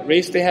they have, what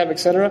race they have,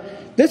 etc.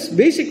 That's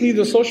basically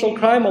the social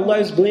crime Allah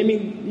is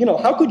blaming.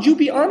 How could you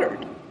be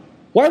honored?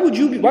 Why would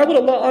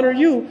Allah honor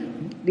you?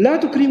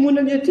 لا تكرمون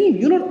اليتيم.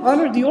 You don't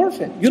honor the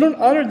orphan. You don't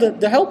honor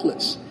the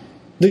helpless.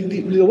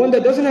 The one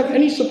that doesn't have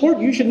any support.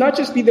 You should not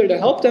just be there to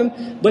help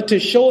them, but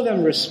to show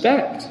them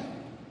respect.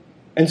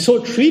 And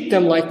so treat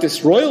them like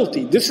this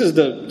royalty. This is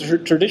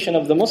the tradition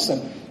of the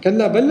Muslim.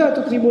 كلا بل لا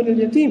تكرمون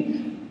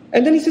اليتيم.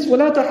 And then he says,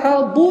 وَلَا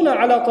تَحَاضُّونَ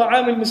عَلَى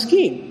طَعَامِ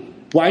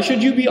الْمِسْكِينِ. Why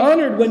should you be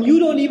honored when you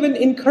don't even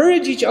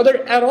encourage each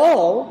other at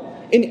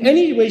all, in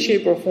any way,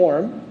 shape, or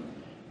form,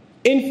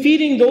 in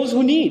feeding those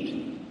who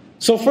need?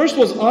 So first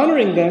was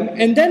honoring them,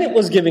 and then it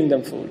was giving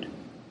them food.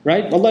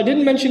 Right? Allah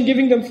didn't mention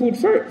giving them food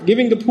first,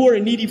 giving the poor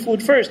and needy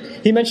food first.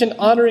 He mentioned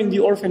honoring the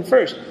orphan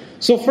first.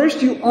 So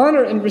first you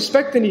honor and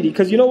respect the needy,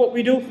 because you know what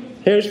we do?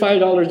 Here's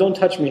 $5, don't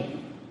touch me.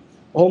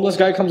 A homeless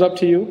guy comes up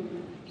to you.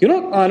 You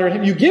don't honor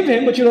him. You give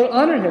him, but you don't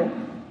honor him.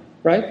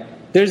 Right?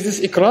 There's this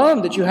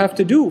ikram that you have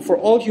to do for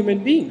all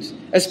human beings,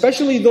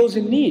 especially those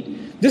in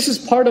need. This is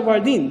part of our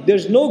deen.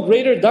 There's no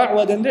greater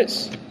da'wah than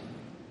this.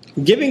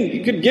 Giving,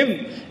 you could give,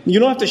 you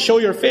don't have to show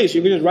your face.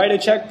 You can just write a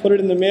check, put it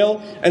in the mail,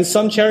 and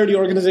some charity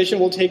organization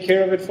will take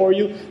care of it for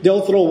you.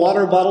 They'll throw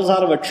water bottles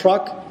out of a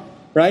truck,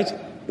 right?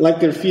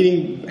 Like they're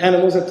feeding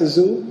animals at the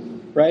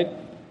zoo, right?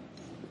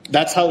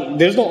 That's how,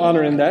 there's no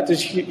honor in that.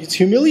 It's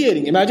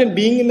humiliating. Imagine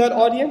being in that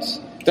audience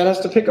that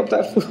has to pick up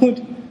that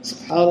food.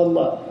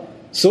 SubhanAllah.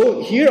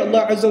 So here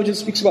Allah Azza wa Jalla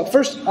speaks about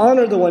first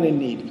honor the one in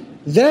need.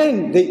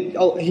 Then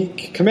He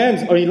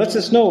commands, or He lets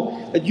us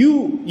know that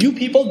you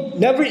people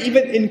never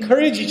even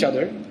encourage each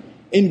other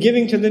in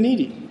giving to the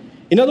needy.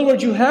 In other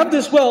words, you have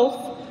this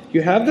wealth,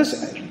 you have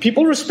this,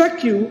 people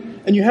respect you,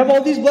 and you have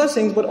all these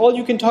blessings, but all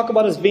you can talk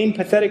about is vain,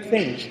 pathetic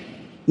things.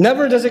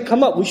 Never does it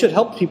come up. We should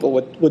help people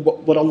with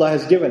what Allah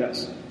has given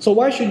us. So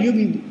why should you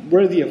be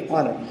worthy of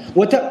honor?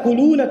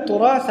 وَتَأْكُلُونَ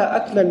التُّرَاثَ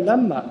أَكْلًا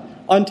لَمًّا.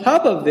 On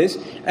top of this,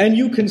 and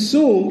you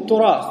consume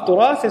turath.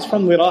 Turath is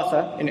from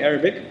wiratha in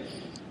Arabic,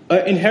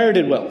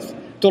 inherited wealth.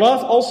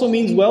 Turath also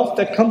means wealth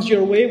that comes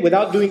your way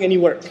without doing any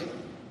work.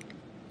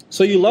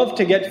 So you love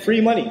to get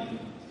free money.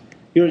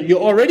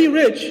 You're already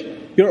rich,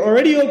 you're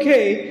already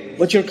okay,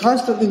 but you're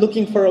constantly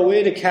looking for a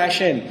way to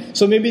cash in.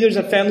 So maybe there's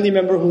a family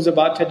member who's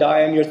about to die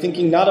and you're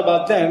thinking not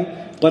about them,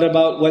 but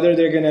about whether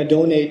they're going to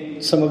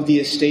donate some of the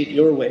estate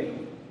your way.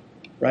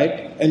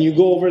 Right? And you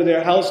go over to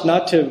their house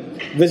not to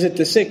visit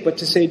the sick, but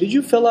to say, did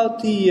you fill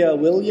out the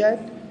will yet?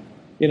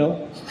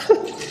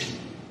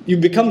 You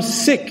become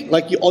sick.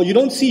 You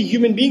don't see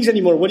human beings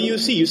anymore. What do you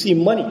see? You see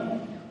money.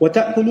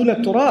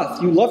 وَتَأْكُلُونَ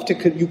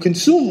التُّرَاث. You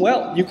consume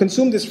wealth. You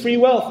consume this free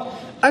wealth.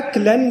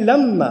 أَكْلًا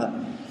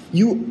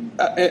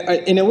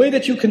لَمًّا. In a way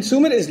that you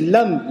consume it is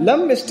lam.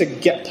 Lam is to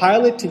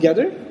pile it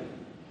together.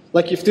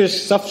 Like if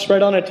there's stuff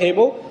spread on a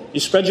table, you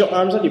spread your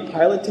arms out, you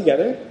pile it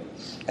together,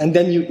 and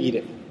then you eat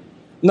it.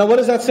 Now what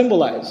does that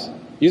symbolize?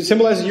 It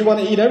symbolizes you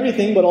want to eat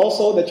everything, but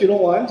also that you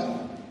don't want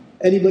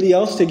anybody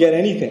else to get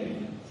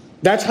anything.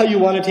 That's how you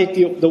want to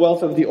take the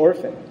wealth of the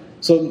orphan.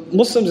 So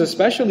Muslims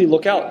especially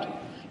look out.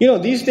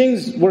 These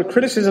things were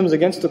criticisms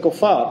against the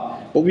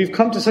kuffar, but we've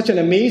come to such an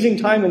amazing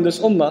time in this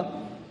ummah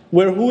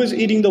where who is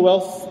eating the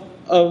wealth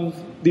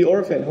of the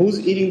orphan?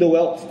 Who's eating the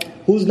wealth?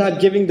 Who's not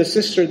giving the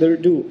sister their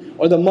due,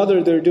 or the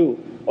mother their due,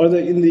 or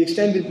in the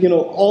extended,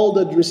 all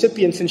the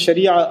recipients in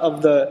Sharia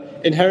of the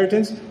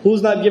inheritance,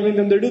 who's not giving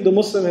them their due? The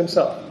Muslim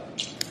himself.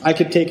 I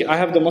could take it. I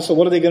have the muscle.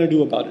 What are they going to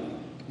do about it?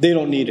 They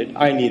don't need it.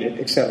 I need it,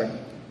 etc.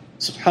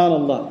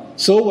 Subhanallah.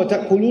 So,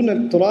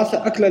 وَتَأْكُلُونَ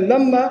التُّرَاثَ أَكْلًا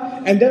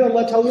لَمًّا. And then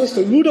Allah tells us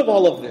the root of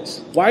all of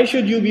this. Why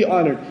should you be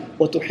honored?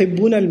 وَتُحِبُّونَ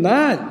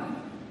الْمَالِ.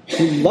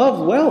 You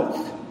love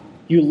wealth.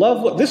 You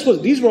love what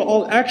these were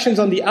all actions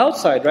on the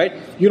outside, right?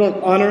 You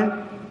don't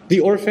honor the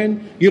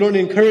orphan. You don't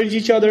encourage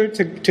each other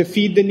to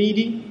feed the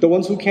needy, the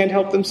ones who can't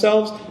help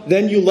themselves.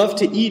 Then you love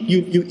to eat.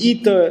 You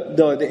eat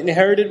the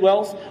inherited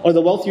wealth, or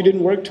the wealth you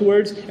didn't work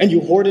towards, and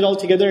you hoard it all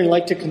together and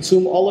like to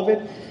consume all of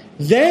it.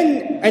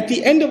 Then, at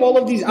the end of all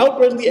of these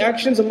outwardly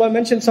actions, Allah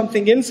mentioned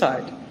something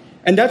inside.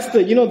 And that's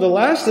the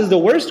last is the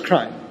worst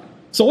crime.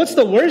 So what's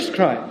the worst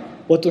crime?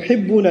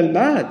 وَتُحِبُّونَ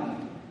الْمَالِ.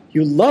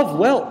 You love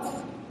wealth.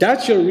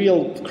 That's your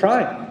real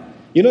crime.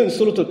 In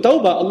Surah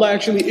At-Tawbah, Allah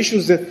actually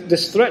issues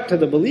this threat to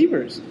the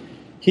believers.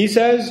 He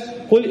says,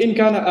 قُلْ إِنْ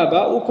كَانَ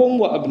آبَاؤُكُمْ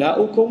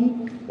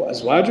وَأَبْنَاؤُكُمْ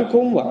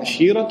وأزواجكم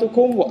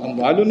وعشيرتكم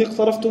وأموال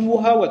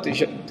اقترفتموها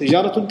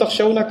وتجارة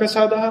تخشون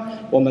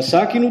كسادها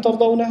ومساكن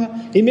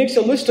ترضونها. He makes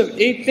a list of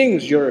 8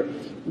 things.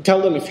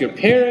 Tell them if your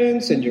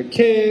parents and your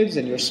kids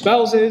and your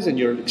spouses and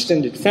your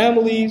extended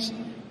families,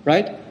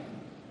 right?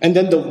 And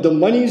then the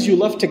monies you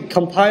love to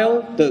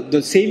compile,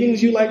 the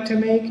savings you like to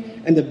make,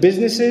 and the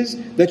businesses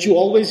that you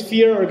always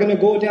fear are going to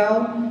go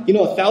down.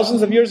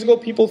 Thousands of years ago,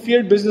 people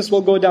feared business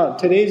will go down.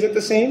 Today, is it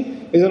the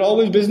same? Is it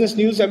always business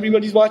news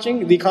everybody's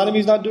watching? The economy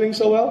is not doing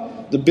so well.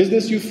 The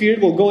business you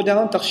feared will go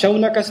down.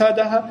 تَخْشَوْنَ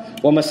كَسَادَهَا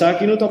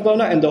وَمَسَاكِنُ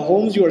تَرْضَوْنَ. And the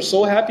homes you are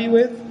so happy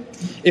with.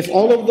 If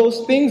all of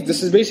those things,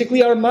 this is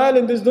basically our mal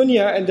in this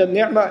dunya and the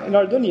ni'mah in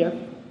our dunya.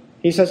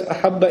 He says,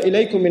 أَحَبَّ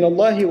إِلَيْكُم مِّنَ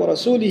اللَّهِ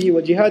وَرَسُولِهِ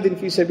وَجِهَادٍ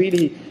فِي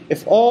سَبِيلِهِ.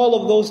 If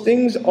all of those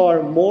things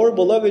are more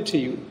beloved to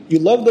you, you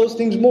love those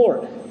things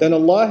more than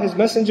Allah, His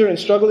Messenger, and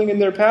struggling in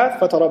their path,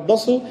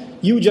 فَتَرَبَّصُوا,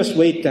 you just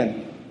wait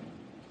then.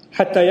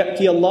 حَتَّى يَأْتِيَ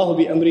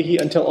اللَّهُ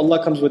بِأَمْرِهِ, until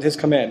Allah comes with His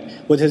command,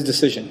 with His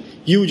decision.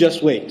 You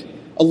just wait.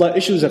 Allah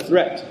issues a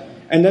threat.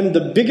 And then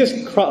the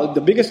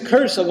biggest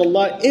curse of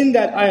Allah in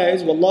that ayah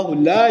is,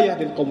 وَاللَّهُ لَا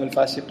يَهْدِي الْقَوْمَ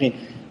الْفَاسِقِينَ.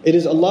 It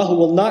is Allah who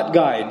will not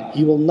guide.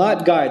 He will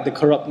not guide the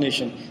corrupt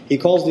nation. He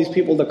calls these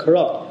people the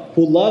corrupt,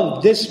 who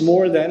love this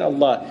more than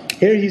Allah.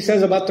 Here He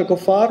says about the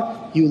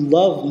kuffar, you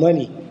love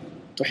money.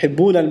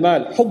 تُحِبُّونَ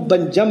الْمَالِ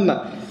حُبًّا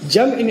جَمًّا.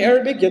 Jam in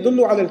Arabic يَدُلُّ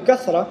عَلَى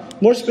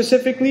الْكَثْرَةِ. More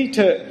specifically,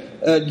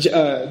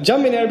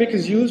 jam in Arabic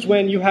is used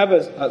when you have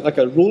like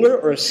a ruler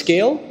or a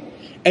scale,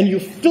 and you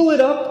fill it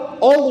up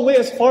all the way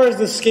as far as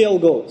the scale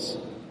goes.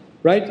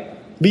 Right?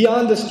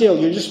 Beyond the scale,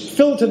 you're just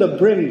filled to the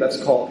brim,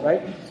 that's called,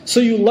 right? So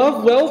you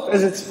love wealth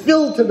as it's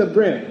filled to the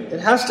brim. It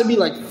has to be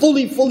like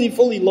fully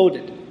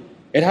loaded.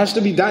 It has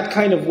to be that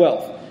kind of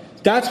wealth.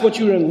 That's what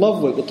you're in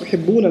love with.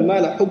 وَتُحِبُّونَ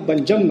الْمَالَ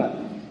حُبًّا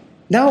جَمًّا.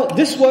 Now,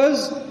 this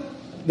was,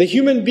 the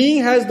human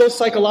being has those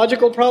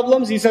psychological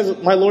problems. He says,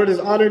 my Lord has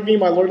honored me,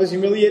 my Lord has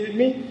humiliated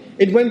me.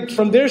 It went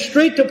from there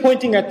straight to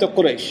pointing at the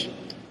Quraysh.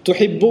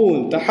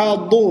 تُحِبُّونَ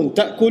تَحَاضُّونَ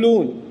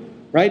تَأْكُلُونَ.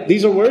 Right?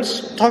 These are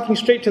words talking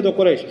straight to the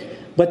Quraysh.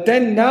 But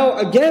then now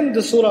again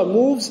the surah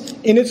moves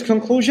in its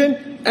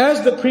conclusion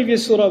as the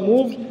previous surah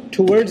moved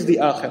towards the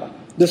akhirah.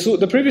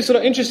 The previous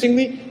surah,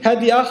 interestingly,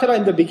 had the akhirah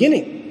in the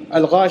beginning.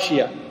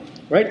 Al-Ghashiyah.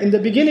 Right? In the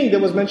beginning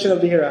there was mention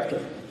of the hereafter.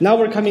 Now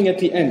we're coming at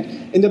the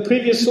end. In the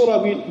previous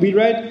surah we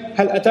read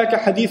هَلْ أَتَاكَ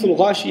حَدِيثُ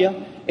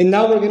الْغَاشِيَةِ. And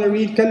now we're going to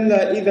read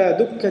كَلَّا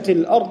إِذَا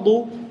دُكَّتِ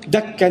الْأَرْضُ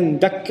دَكًّا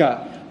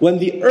دَكًّا. When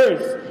the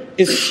earth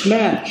is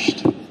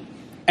smashed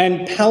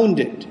and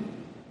pounded.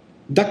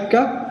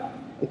 Dakka,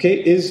 okay,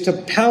 is to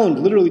pound,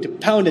 literally to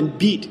pound and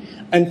beat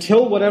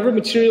until whatever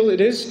material it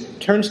is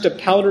turns to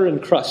powder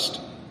and crust.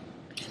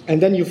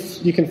 And then you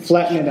can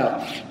flatten it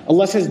out.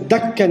 Allah says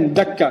dakkan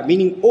dakka,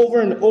 meaning over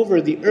and over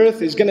the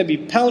earth is going to be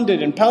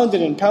pounded and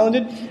pounded and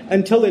pounded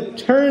until it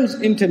turns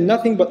into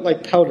nothing but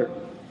like powder.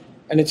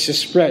 And it's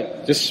just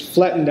spread, just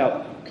flattened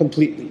out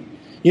completely.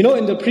 You know,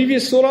 in the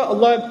previous surah,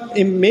 Allah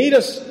made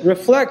us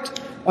reflect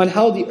on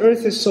how the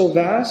earth is so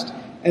vast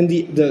and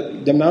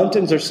the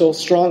mountains are so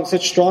strong,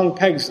 such strong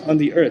pegs on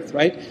the earth,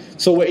 right?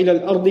 So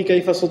وَإِلَى الْأَرْضِ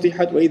كَيْفَ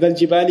سُطِحَتْ وَإِذَا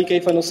الْجِبَالِ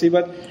كَيْفَ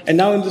نُصِبَتْ. And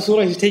now in the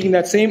surah he's taking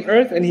that same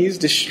earth and he's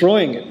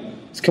destroying it.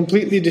 He's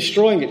completely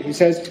destroying it. He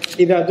says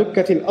إِذَا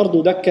دُكَّتِ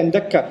الْأَرْضُ دَكًّا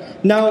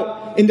دَكًّا.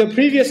 Now in the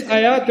previous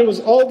ayat there was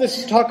all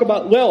this talk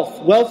about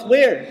wealth. Wealth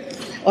where?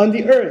 On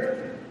the earth.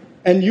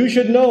 And you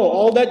should know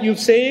all that you've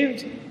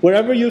saved,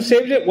 wherever you've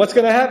saved it, what's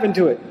going to happen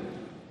to it?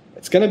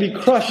 It's going to be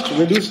crushed,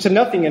 reduced to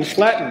nothing and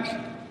flattened.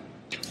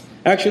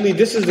 Actually,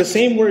 this is the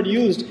same word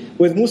used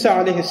with Musa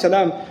alayhi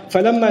salam.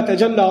 فَلَمَّا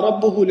تَجَلَّى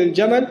رَبُّهُ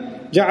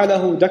لِلْجَمَلِ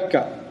جَعَلَهُ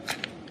دَكًّا.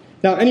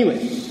 Now anyway,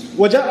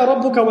 وَجَاءَ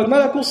رَبُّكَ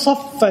وَالْمَلَكُ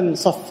صَفًّا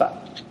صَفًّا.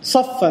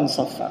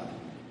 صَفًّا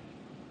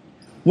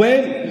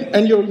صَفًّا.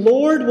 And your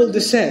Lord will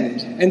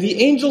descend, and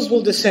the angels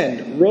will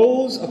descend,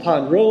 rows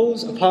upon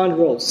rows upon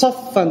rows.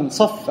 صَفًّا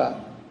صَفًّا.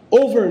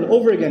 Over and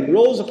over again,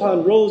 rows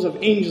upon rows of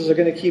angels are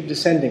going to keep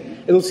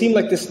descending. It'll seem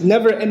like this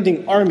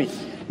never-ending army.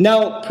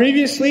 Now,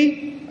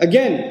 previously,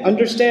 again,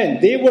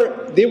 understand, they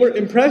were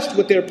impressed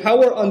with their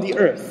power on the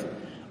earth.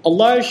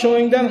 Allah is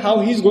showing them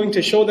how He's going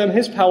to show them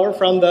His power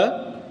from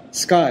the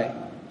sky.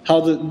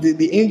 How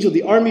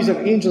the armies of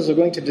angels are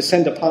going to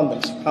descend upon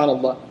them,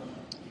 subhanAllah.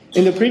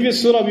 In the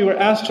previous surah, we were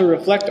asked to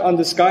reflect on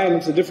the sky, and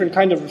it's a different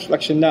kind of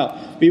reflection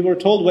now. We were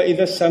told, وَإِذَا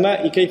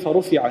السَّمَاءِ كَيْفَ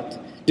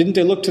رُفِعَتْ. Didn't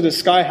they look to the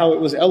sky how it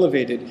was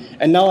elevated?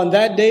 And now on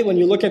that day, when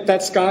you look at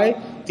that sky,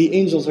 the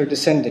angels are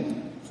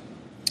descending.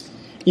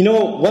 You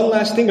know, one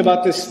last thing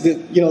about this,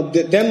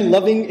 them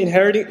loving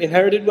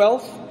inherited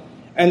wealth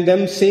and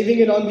them saving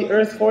it on the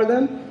earth for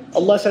them.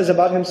 Allah says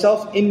about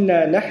Himself,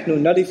 إِنَّا نَحْنُ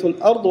نَرِثُ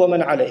الْأَرْضُ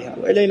وَمَنْ عَلَيْهَا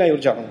وَإِلَيْنَا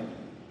يُرْجَعُونَ.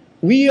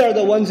 We are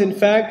the ones, in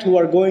fact, who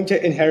are going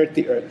to inherit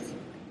the earth.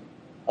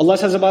 Allah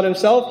says about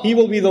Himself, He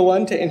will be the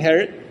one to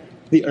inherit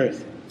the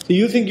earth. So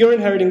you think you're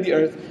inheriting the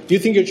earth? Do you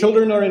think your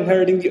children are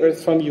inheriting the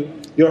earth from you?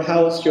 Your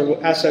house,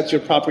 your assets,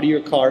 your property, your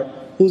car?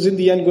 Who's in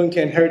the end going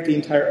to inherit the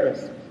entire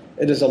earth?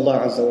 It is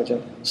Allah Azza wa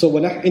Jal. So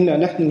إِنَّا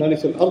نَحْنُ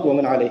نَرِثُ الْأَرْضُ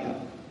وَمَنْ عَلَيْهَا.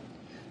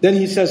 Then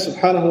He says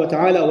subhanahu wa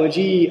ta'ala,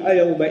 وَجِيءَ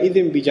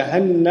يَوْمَئِذٍ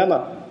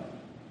بِجَهَنَّمَ.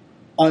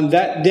 On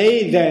that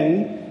day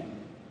then,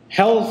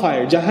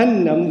 hellfire,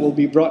 Jahannam, will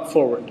be brought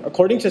forward.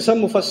 According to some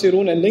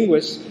mufassirun and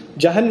linguists,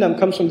 Jahannam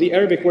comes from the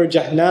Arabic word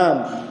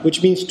Jahnam,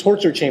 which means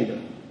torture chamber.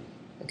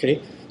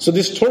 Okay? So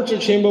this torture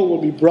chamber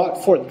will be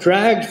brought forth,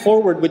 dragged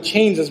forward with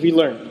chains, as we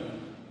learned.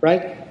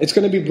 Right? It's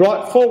going to be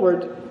brought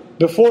forward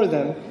before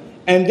them.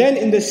 And then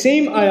in the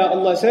same ayah,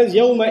 Allah says,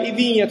 يَوْمَئِذٍ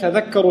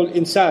يَتَذَكَّرُ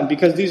الْإِنسَانِ.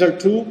 Because these are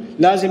two,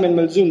 lazim and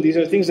malzum. These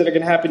are things that are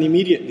going to happen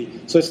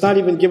immediately. So it's not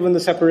even given the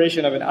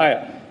separation of an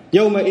ayah.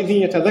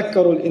 يَوْمَئِذٍ يَتَذَكَّرُ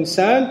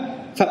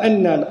الْإِنسَانِ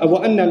وَأَنَّى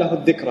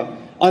لَهُ الذِّكْرَى.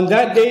 On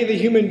that day, the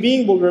human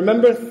being will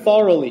remember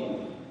thoroughly.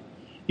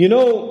 You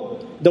know,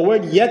 the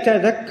word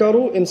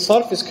يَتَذَكَّرُ in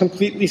sarf is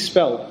completely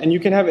spelled. And you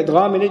can have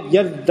idgham in it,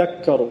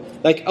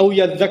 يَذَّكَّرُ. Like, أَوْ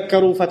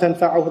يَذَّكَّرُ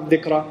فَتَنْفَعُهُ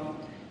الذِّكْرَى.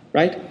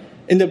 Right?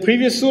 In the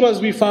previous surahs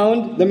we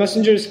found, the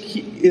messenger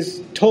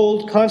is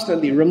told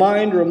constantly,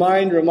 remind,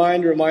 remind,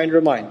 remind, remind,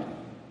 remind.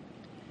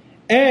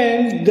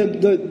 And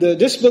the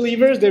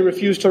disbelievers, they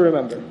refuse to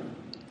remember.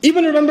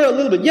 Even remember a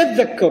little bit.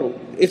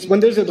 يَذَّكَّرُ. It's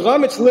when there's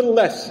idgham, it's a little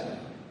less.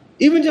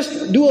 Even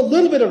just do a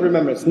little bit of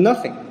remembrance,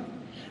 nothing.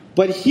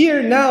 But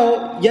here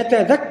now,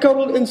 يَتَذَكَّرُ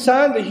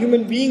الْإِنسان, the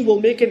human being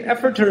will make an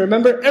effort to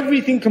remember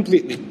everything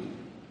completely.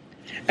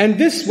 And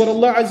this, what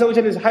Allah Azza wa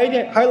Jalla is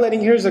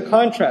highlighting here is a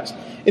contrast.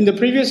 In the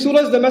previous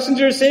surahs, the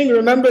messenger is saying,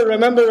 remember,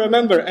 remember,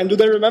 remember. And do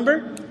they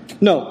remember?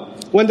 No.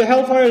 When the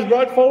hellfire is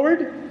brought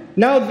forward,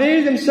 now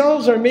they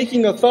themselves are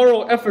making a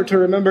thorough effort to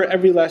remember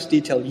every last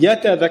detail.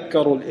 يَتَذَكَّرُ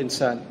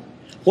الْإِنسان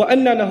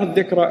وَأَنَّ لَهُ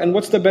الذِّكْرَى. And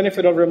what's the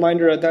benefit of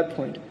reminder at that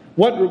point?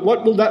 What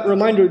will that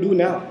reminder do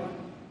now?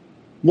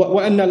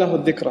 وَأَنَّ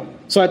لَهُ الذِّكْرَى.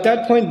 So at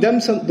that point,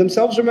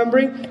 themselves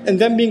remembering and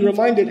them being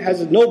reminded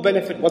has no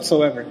benefit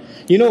whatsoever.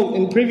 You know,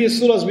 in previous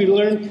surahs we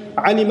learned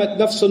عَلِمَتْ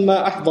نَفْسٌ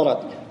مَا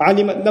أَحْضَرَتْ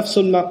عَلِمَتْ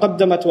نَفْسٌ مَا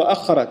قَدَّمَتْ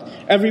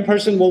وَأَخَّرَتْ. Every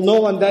person will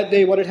know on that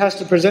day what it has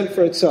to present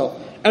for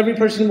itself. Every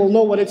person will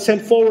know what it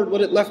sent forward, what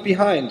it left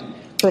behind.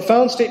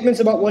 Profound statements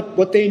about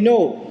what they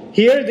know.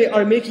 Here they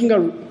are making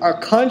a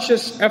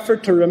conscious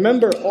effort to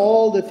remember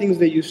all the things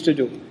they used to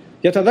do.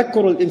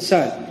 يَتَذَكُّرُ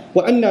الْإِنسَانِ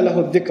وَأَنَّ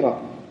لَهُ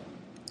الذِّكْرَى.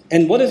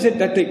 And what is it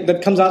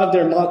that comes out of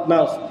their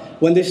mouth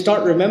when they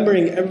start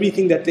remembering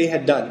everything that they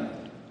had done?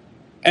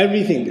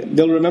 Everything.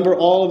 They'll remember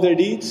all of their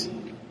deeds.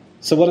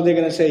 So what are they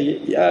going to say?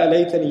 يَا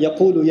لَيْتَنِي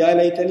يَقُولُ يَا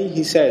لَيْتَنِي.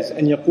 He says,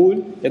 and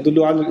يَقُول يَدُلُّ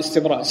عَلَى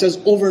الْإِسْتِمْرَارِ. It says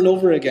over and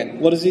over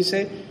again. What does he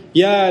say?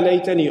 يَا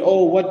لَيْتَنِي.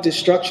 Oh, what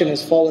destruction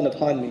has fallen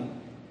upon me.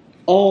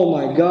 Oh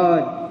my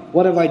God,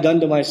 what have I done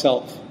to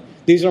myself?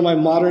 These are my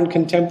modern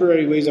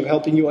contemporary ways of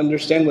helping you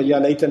understand what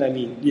يَا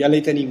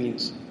لَيْتَنِي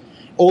means.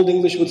 Old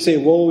English would say,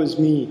 woe is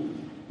me.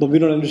 But we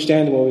don't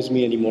understand woe is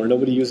me anymore.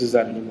 Nobody uses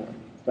that anymore.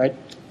 Right?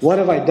 What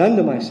have I done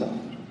to myself?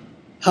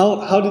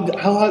 How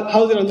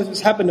did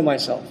this happen to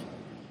myself?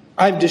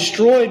 I've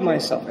destroyed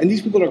myself. And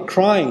these people are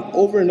crying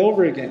over and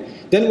over again.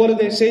 Then what do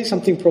they say?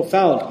 Something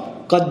profound.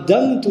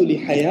 قَدَّمْتُ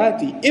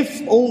لِحَيَاتِي.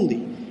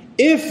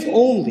 If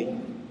only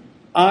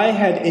I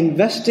had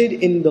invested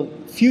in the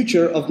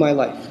future of my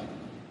life.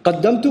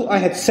 قَدَّمْتُ, I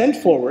had sent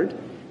forward.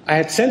 I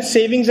had sent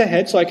savings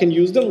ahead so I can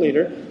use them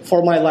later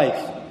for my life.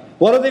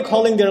 What are they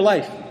calling their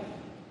life?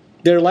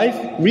 Their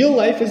life, real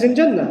life is in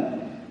Jannah.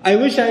 I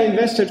wish I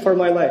invested for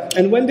my life.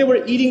 And when they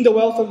were eating the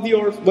wealth of the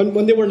earth,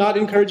 when they were not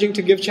encouraging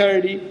to give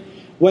charity,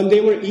 when they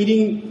were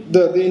eating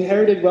the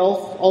inherited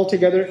wealth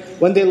altogether,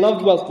 when they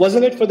loved wealth,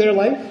 wasn't it for their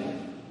life?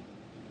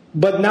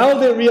 But now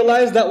they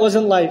realize that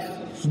wasn't life.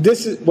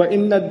 This is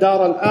وَإِنَّ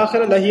الدَّارَ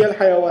الْآخِرَةَ لَهِيَ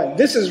الْحَيَوَانِ.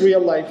 This is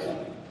real life.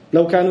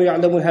 لَوْ كَانُوا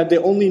يَعْلَمُونَ. Had they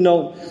only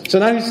known. So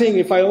now he's saying,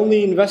 if I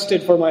only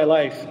invested for my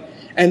life.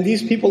 And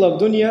these people of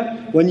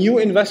dunya, when you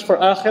invest for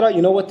akhirah,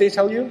 you know what they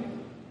tell you?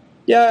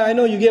 Yeah, I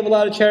know you gave a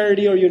lot of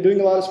charity or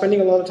you're spending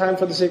a lot of time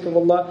for the sake of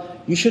Allah.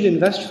 You should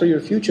invest for your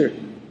future.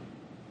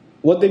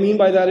 What they mean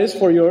by that is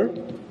for your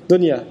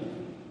dunya.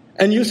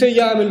 And you say,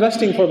 yeah, I'm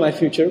investing for my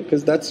future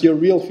because that's your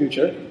real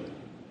future.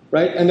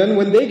 Right? And then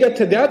when they get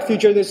to that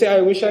future, they say,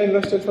 I wish I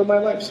invested for my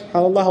life.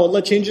 SubhanAllah,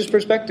 Allah changes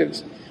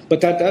perspectives.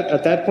 But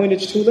at that point,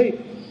 it's too late.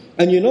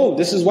 And you know,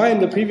 this is why in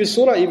the previous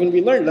surah even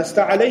we learned,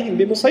 لَسْتَ عَلَيْهِمْ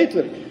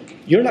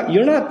بِمُصَيْطِرٍ.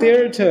 You're not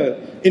there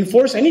to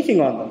enforce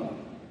anything on them.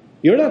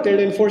 You're not there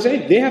to enforce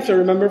anything. They have to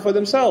remember for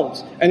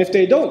themselves. And if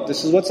they don't,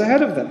 this is what's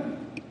ahead of them.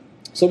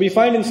 So we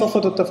find in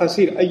Safat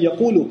al-Tafasir, أَن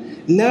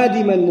يَقُولُ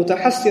نَادِمًا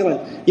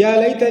مُتَحَسِّرًا يَا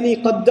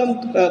لَيْتَنِي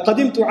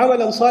قَدِمْتُ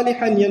عَمَلًا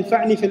صَالِحًا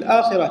يَنْفَعْنِي فِي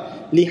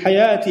الْآخِرَةِ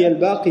لِحَيَاتِي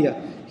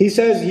الْبَاقِيَةِ. He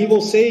says he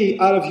will say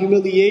out of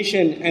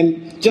humiliation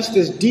and just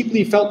this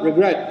deeply felt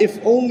regret,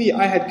 if only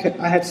I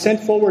had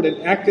sent forward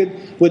and acted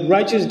with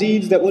righteous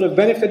deeds that would have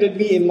benefited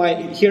me in my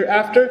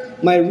hereafter,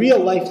 my real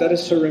life that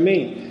is to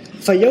remain.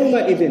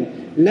 فَيَوْمَئِذٍ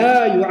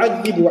لا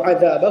يعذب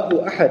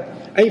عذابه أحد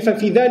أي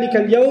ففي ذلك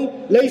اليوم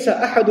ليس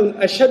أحد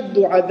أشد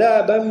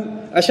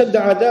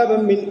عذابا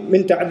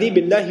من تعذيب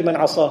الله من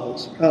عصاه.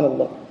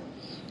 SubhanAllah.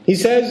 He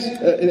says,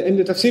 in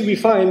the Tafseer we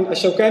find,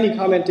 Ash-Shawkani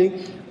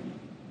commenting,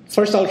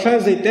 first I'll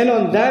translate, then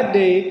on that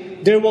day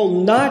there will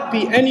not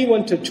be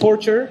anyone to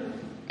torture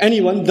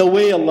anyone the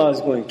way Allah is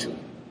going to.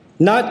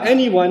 Not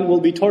anyone will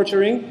be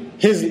torturing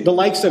the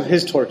likes of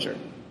his torture.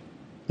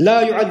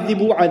 لا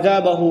يعذب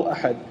عذابه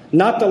أحد.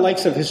 Not the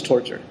likes of his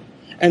torture.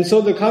 And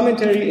so the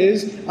commentary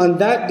is, on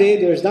that day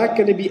there's not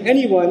going to be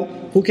anyone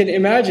who can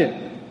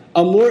imagine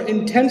a more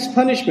intense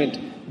punishment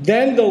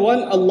than the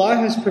one Allah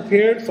has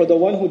prepared for the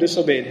one who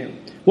disobeyed Him.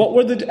 What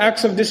were the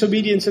acts of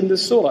disobedience in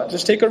this surah?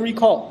 Just take a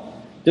recall.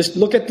 Just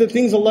look at the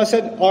things Allah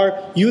said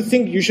you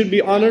think you should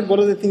be honored, what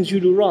are the things you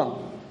do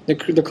wrong?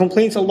 The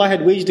complaints Allah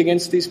had waged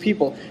against these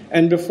people.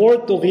 And before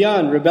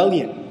tughyan,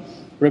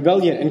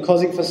 rebellion and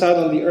causing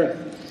fasad on the earth.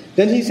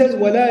 Then He says,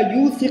 وَلَا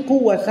يُوثِقُ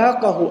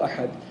وَثَاقَهُ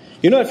أَحَدٍ.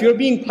 You know, if you're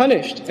being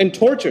punished and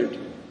tortured,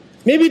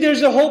 maybe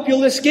there's a hope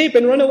you'll escape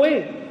and run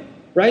away.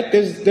 Right?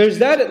 There's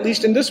that at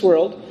least in this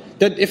world.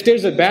 That if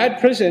there's a bad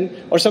person,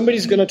 or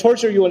somebody's going to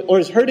torture you or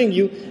is hurting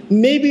you,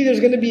 maybe there's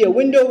going to be a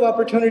window of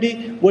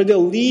opportunity where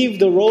they'll leave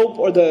the rope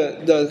or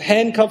the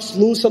handcuffs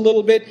loose a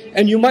little bit,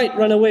 and you might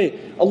run away.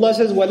 Allah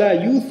says,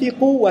 وَلَا يُوثِقُ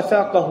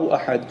وَثَاقَهُ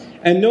أَحَدٍ.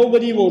 And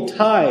nobody will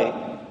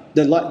tie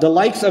the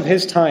likes of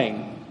his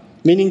tying.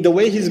 Meaning the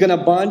way he's going to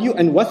bond you,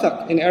 and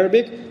wathaq in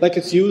Arabic, like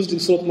it's used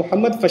in Surah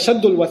Muhammad,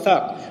 فَشَدُّ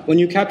الْوَثَاقِ. When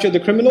you capture the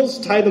criminals,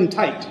 tie them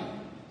tight.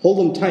 Hold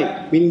them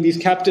tight, meaning these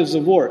captives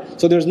of war.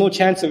 So there's no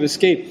chance of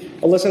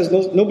escape. Allah says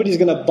nobody's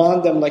going to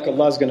bond them like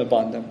Allah's going to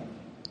bond them.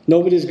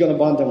 Nobody's going to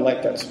bond them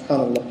like that,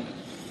 subhanAllah.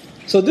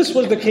 So this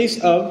was the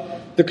case of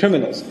the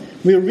criminals.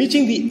 We're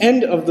reaching the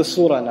end of the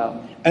surah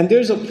now. And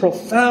there's a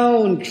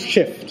profound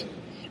shift.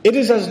 It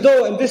is as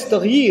though, and this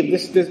taghyir,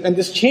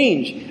 this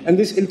change, and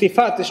this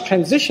iltifat, this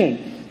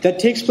transition that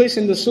takes place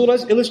in the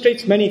surahs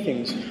illustrates many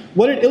things.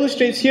 What it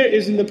illustrates here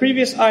is, in the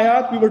previous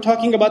ayat we were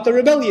talking about the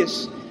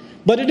rebellious.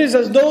 But it is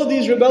as though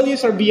these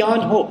rebellious are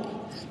beyond hope.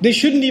 They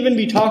shouldn't even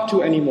be talked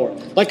to anymore.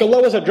 Like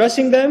Allah was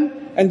addressing them,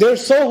 and they're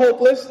so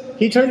hopeless,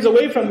 He turns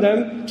away from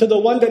them to the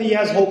one that He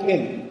has hope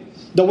in.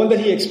 The one that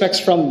He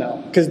expects from now.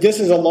 Because this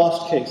is a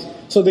lost case.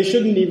 So they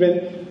shouldn't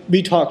even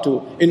be talked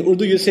to. In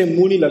Urdu you say,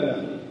 Muni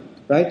lagna.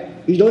 Right?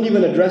 You don't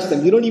even address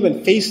them. You don't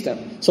even face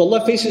them. So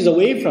Allah faces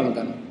away from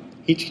them.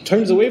 He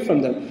turns away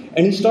from them.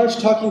 And He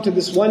starts talking to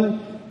this one,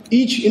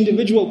 each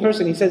individual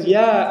person. He says,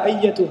 Ya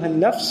ayyatuhan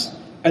nafs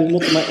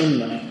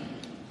al-mutma'inna.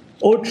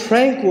 Oh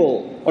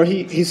tranquil, or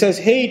he says,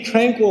 hey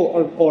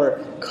tranquil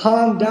or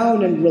calm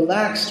down and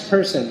relaxed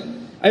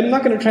person. I'm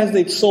not going to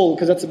translate soul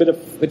because that's a bit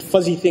of a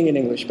fuzzy thing in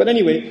English. But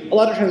anyway, a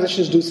lot of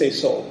translations do say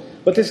soul.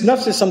 But this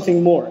nafs is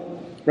something more,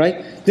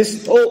 right?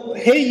 This, oh,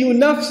 hey you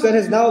nafs that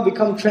has now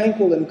become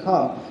tranquil and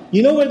calm.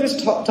 You know where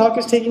this talk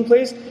is taking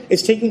place?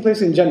 It's taking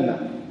place in Jannah.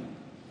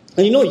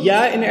 And you know,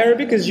 ya in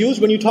Arabic is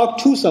used when you talk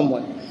to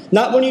someone.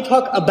 Not when you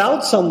talk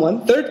about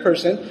someone, third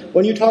person.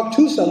 When you talk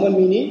to someone,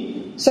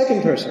 meaning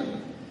second person.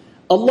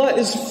 Allah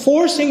is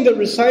forcing the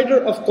reciter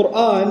of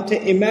Quran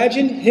to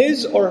imagine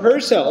his or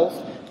herself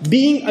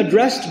being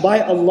addressed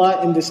by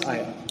Allah in this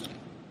ayah.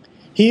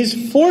 He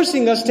is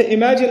forcing us to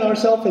imagine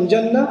ourselves in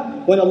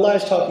Jannah when Allah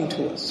is talking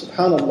to us.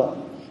 Subhanallah.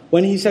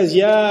 When He says,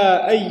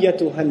 Ya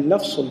ayyatuhan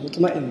nafsul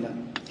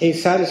mutma'inna. Hey,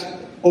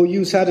 oh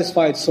you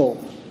satisfied soul.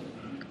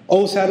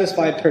 Oh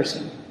satisfied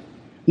person.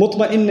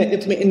 Mutma'inna,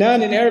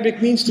 itmi'nan in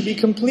Arabic means to be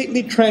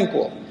completely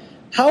tranquil.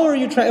 How are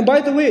you tranquil? By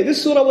the way,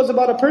 this surah was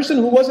about a person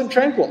who wasn't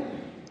tranquil.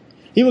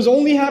 He was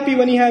only happy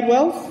when he had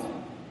wealth,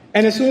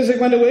 and as soon as it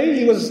went away,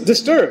 he was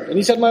disturbed. And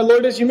he said, my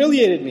Lord has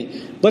humiliated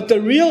me. But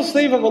the real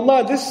slave of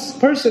Allah, this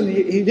person,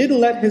 he didn't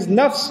let his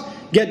nafs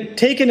get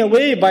taken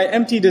away by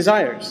empty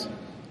desires.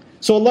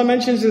 So Allah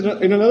mentions it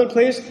in another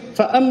place,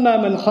 فَأَمَّا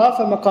مَنْ خَافَ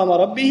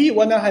مَقَامَ رَبِّهِ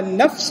وَنَهَى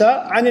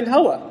النَّفْسَ عَنِ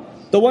الْهَوَى.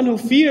 The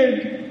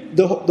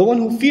one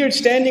who feared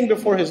standing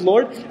before his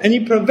Lord, and he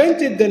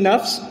prevented the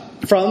nafs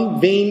from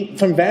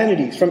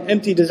vanities, from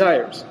empty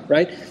desires,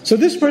 right? So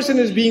this person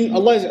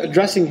Allah is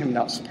addressing him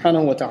now,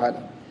 subhanahu wa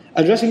ta'ala.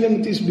 Addressing them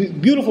with these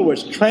beautiful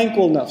words,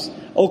 tranquil nafs,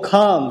 oh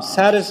calm,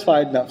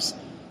 satisfied nafs.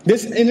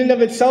 This in and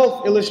of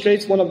itself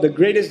illustrates one of the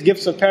greatest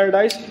gifts of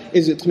paradise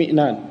is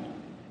itmi'nan.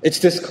 It's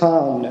this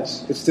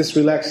calmness, it's this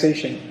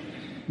relaxation.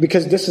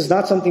 Because this is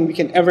not something we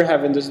can ever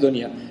have in this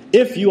dunya.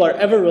 If you are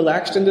ever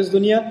relaxed in this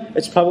dunya,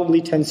 it's probably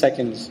 10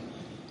 seconds.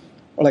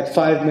 Or like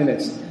 5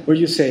 minutes, where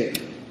you say,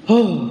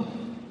 oh,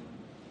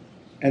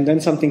 and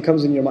then something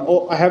comes in your mind.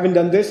 Oh, I haven't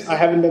done this, I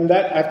haven't done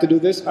that, I have to do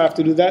this, I have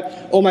to do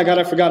that. Oh my God,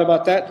 I forgot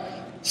about that.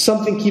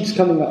 Something keeps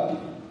coming up.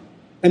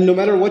 And no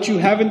matter what you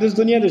have in this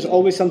dunya, there's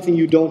always something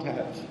you don't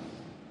have.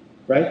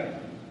 Right?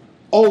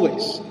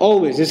 Always.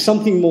 There's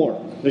something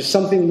more. There's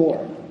something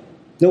more.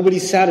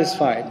 Nobody's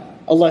satisfied.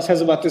 Allah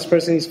says about this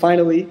person, he's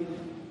finally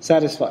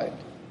satisfied.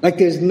 Like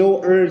there's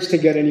no urge to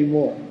get any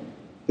more.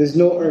 There's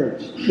no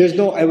urge. There's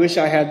no, I wish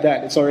I had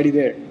that. It's already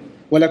there.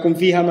 وَلَكُمْ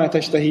فِيهَا مَا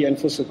تَشْتَهِي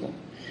أَنفُسُكُمْ.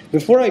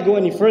 Before I go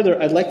any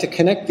further, I'd like to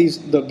connect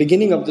the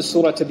beginning of the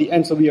surah to the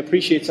end so we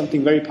appreciate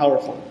something very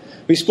powerful.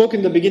 We spoke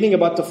in the beginning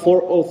about the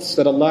 4 oaths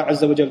that Allah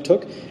Azza wa Jal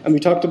took, and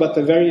we talked about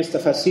the various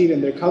tafseer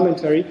and their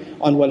commentary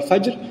on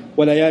Al-Fajr,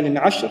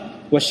 وَلَيَالٍ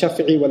عَشْرٍ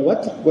وَالشَّفْعِ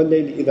وَالْوَتْرِ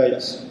وَاللَّيْلِ إِذَا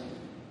يَسْرٍ.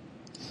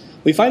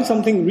 We find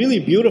something really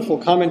beautiful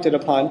commented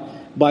upon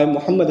by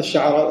Muhammad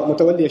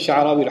Mutawalli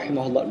al-Sha'arawi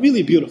rahimahullah.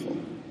 Really beautiful.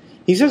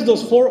 He says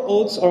those 4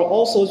 oaths are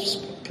also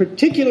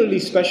particularly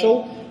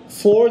special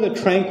for the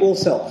tranquil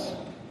self.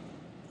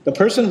 The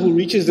person who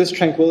reaches this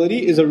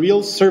tranquility is a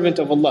real servant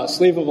of Allah,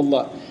 slave of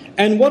Allah.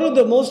 And what are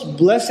the most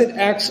blessed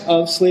acts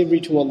of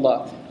slavery to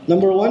Allah?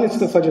 Number 1, it's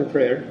the Fajr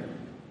prayer,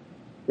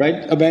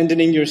 right?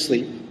 Abandoning your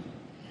sleep.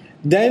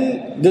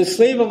 Then the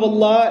slave of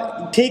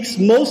Allah takes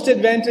most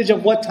advantage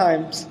of what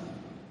times?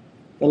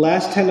 The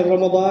last 10 of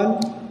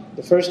Ramadan,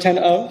 the first 10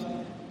 of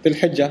Dhul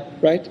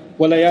Hijjah, right?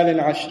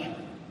 وَلَيَالٍ عَشْرٍ.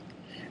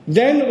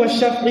 Then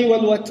وَالشَّفْعِ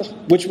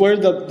وَالْوَتْرِ, which were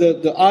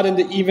the odd and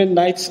the even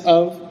nights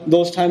of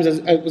those times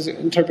as was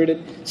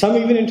interpreted. Some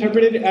even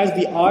interpreted it as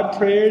the odd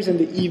prayers and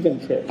the even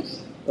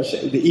prayers.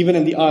 The even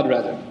and the odd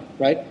rather,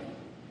 right?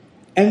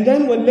 And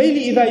then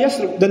وَاللَّيْلِ إِذَا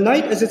يَسْرِ, the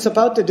night as it's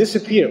about to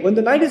disappear. When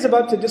the night is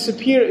about to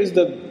disappear is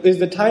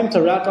the time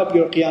to wrap up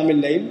your Qiyam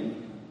al-Layl,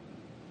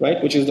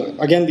 right? Which is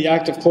again the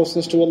act of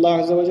closeness to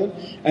Allah Azza wa Jal,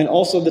 and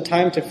also the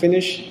time to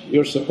finish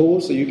your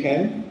suhoor so you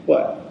can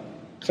what?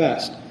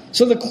 Fast.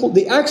 So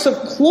the acts of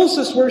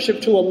closest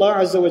worship to Allah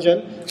Azza wa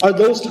Jal are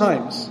those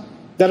times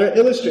that are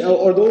illustrated,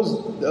 or those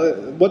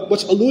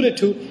what's alluded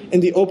to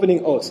in the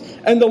opening oaths.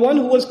 And the one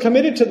who was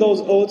committed to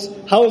those oaths,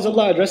 how is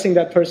Allah addressing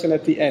that person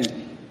at the end?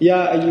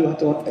 Ya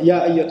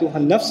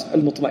ayyatuhan nafs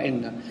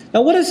al-mutma'inna.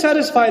 Now what has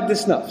satisfied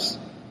this nafs?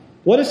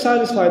 What has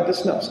satisfied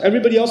this nafs?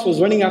 Everybody else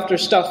was running after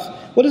stuff.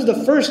 What is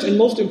the first and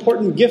most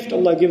important gift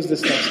Allah gives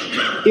this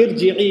nafs?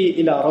 Irji'i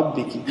ila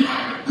rabbiki.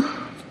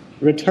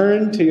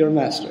 Return to your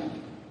master.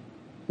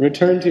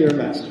 Return to your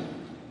master.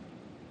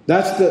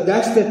 That's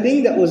the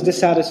thing that was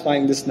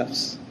dissatisfying this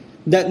nafs.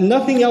 That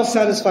nothing else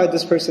satisfied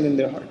this person in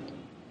their heart.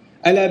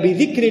 Ala bi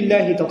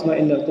dhikrillahi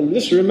tatma'innal qulub.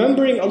 Just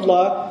remembering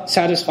Allah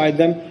satisfied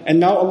them, and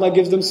now Allah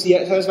gives them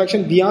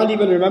satisfaction beyond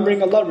even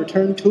remembering Allah.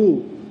 Return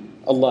to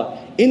Allah.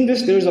 In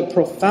this there is a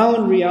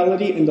profound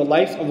reality in the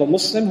life of a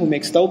Muslim who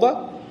makes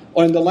tawbah,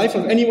 or in the life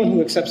of anyone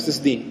who accepts this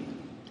deen.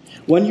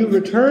 When you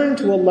return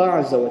to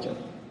Allah Azza wa Jal,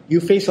 you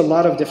face a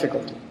lot of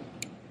difficulty.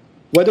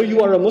 Whether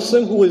you are a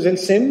Muslim who is in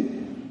sin,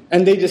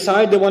 and they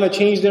decide they want to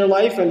change their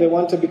life and they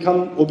want to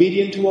become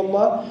obedient to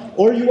Allah,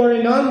 or you are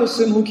a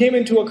non-Muslim who came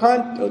into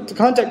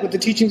contact with the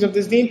teachings of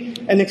this deen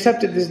and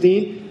accepted this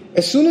deen,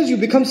 as soon as you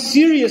become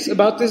serious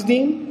about this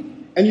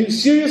deen, and you're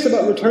serious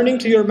about returning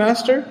to your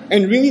master,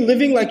 and really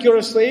living like you're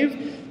a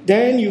slave,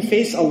 then you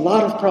face a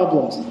lot of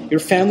problems. Your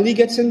family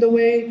gets in the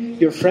way,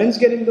 your friends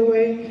get in the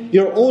way,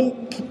 your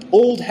own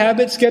old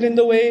habits get in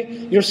the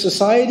way, your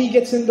society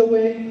gets in the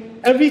way,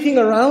 everything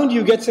around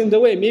you gets in the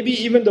way. Maybe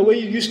even the way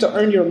you used to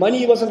earn your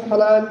money wasn't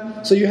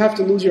halal, so you have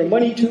to lose your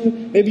money too.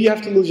 Maybe you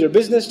have to lose your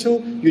business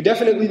too. You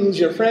definitely lose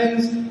your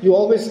friends.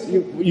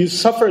 You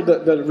suffer,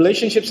 the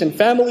relationships in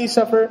family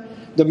suffer.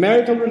 The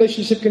marital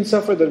relationship can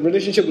suffer. The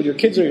relationship with your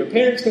kids or your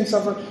parents can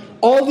suffer.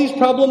 All these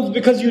problems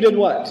because you did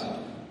what?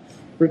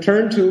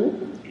 Return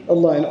to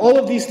Allah. And all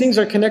of these things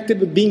are connected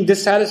with being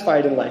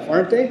dissatisfied in life,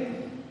 aren't they?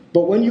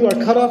 But when you are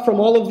cut off from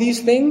all of these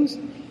things,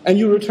 and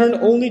you return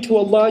only to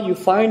Allah, you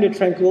find a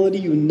tranquility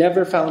you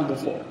never found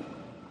before.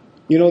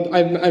 You know,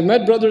 I've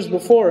met brothers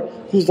before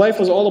whose life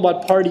was all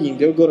about partying.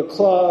 They would go to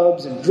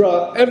clubs and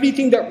drugs.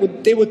 Everything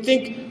that they would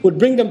think would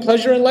bring them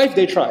pleasure in life,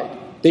 they tried.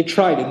 They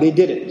tried it. They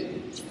did it.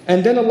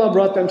 And then Allah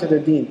brought them to the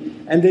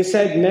deen. And they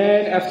said,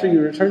 man, after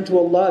you return to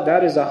Allah,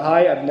 that is a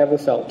high I've never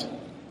felt.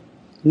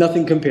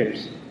 Nothing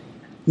compares.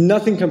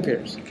 Nothing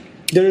compares.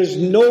 There is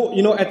no,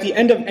 at the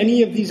end of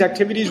any of these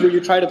activities where you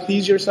try to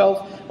please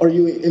yourself or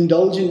you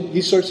indulge in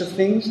these sorts of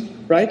things,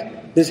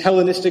 right? This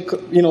Hellenistic,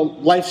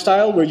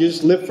 lifestyle where you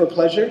just live for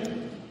pleasure.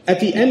 At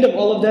the end of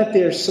all of that,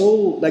 they are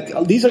so,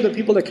 these are the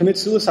people that commit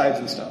suicides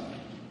and stuff.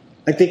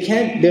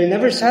 They're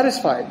never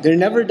satisfied. They're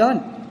never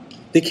done.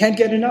 They can't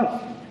get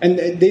enough. And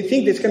they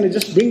think it's going to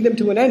just bring them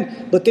to an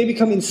end, but they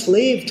become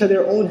enslaved to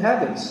their own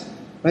habits.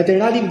 Right? They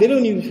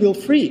don't even feel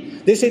free.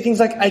 They say things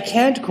like, I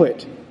can't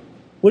quit.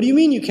 What do you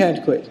mean you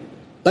can't quit?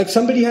 Like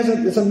somebody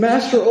there's a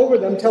master over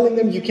them telling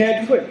them you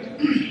can't quit.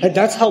 And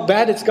that's how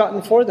bad it's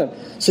gotten for them.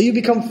 So you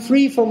become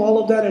free from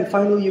all of that and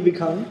finally you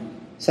become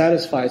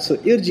satisfied. So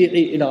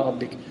irji'i ila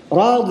rabbik.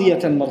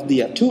 Radiyatan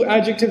mardiyah. Two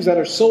adjectives that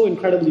are so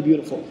incredibly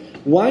beautiful.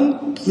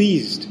 One,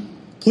 pleased.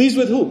 Pleased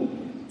with who?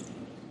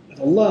 With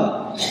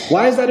Allah.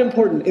 Why is that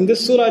important? In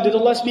this surah, did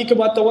Allah speak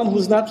about the one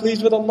who's not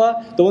pleased with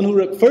Allah? The one who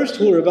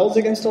rebels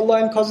against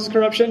Allah and causes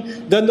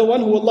corruption? Then the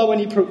one who Allah, when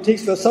He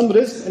takes some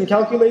risk and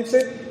calculates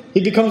it, he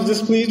becomes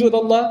displeased with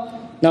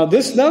Allah. Now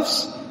this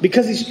nafs,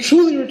 because he's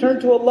truly returned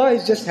to Allah,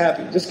 he's just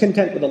happy, just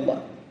content with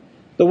Allah.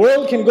 The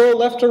world can go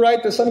left to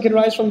right, the sun can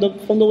rise from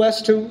the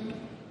west too.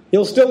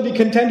 He'll still be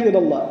content with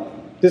Allah,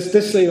 this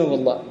slave of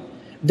Allah.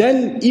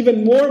 Then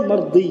even more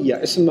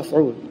mardiyya, ism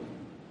maf'ul.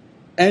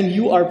 And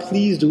you are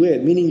pleased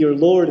with, meaning your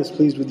Lord is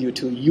pleased with you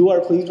too. You are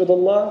pleased with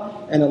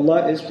Allah, and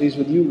Allah is pleased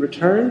with you.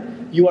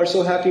 Return, you are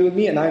so happy with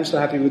me, and I am so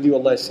happy with you,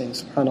 Allah is saying,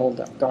 subhanahu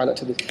wa ta'ala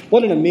to this.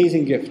 What an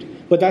amazing gift.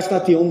 But that's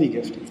not the only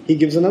gift. He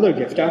gives another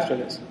gift after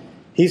this.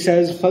 He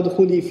says,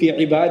 فَادْخُلِي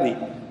فِي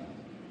عِبَادِي.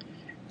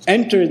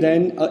 Enter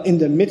then in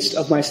the midst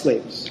of my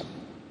slaves.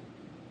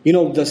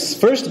 The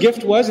first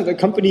gift was in the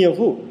company of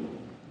who?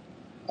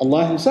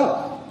 Allah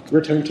Himself.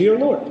 Return to your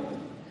Lord.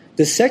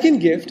 The second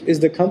gift is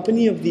the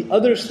company of the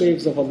other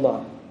slaves of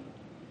Allah.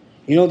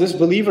 This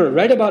believer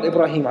read about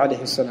Ibrahim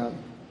alayhi salam.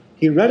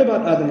 He read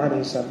about Adam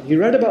alayhi salam. He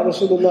read about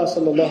Rasulullah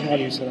sallallahu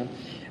alayhi wasallam.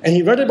 And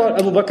he read about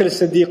Abu Bakr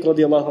as-Siddiq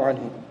radiallahu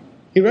anhu.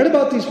 He read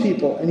about these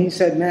people and he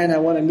said, man, I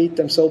want to meet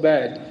them so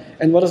bad.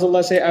 And what does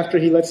Allah say after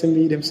He lets him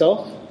meet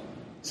Himself?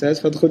 He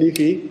says, فَادْخُلِي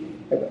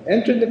فِي.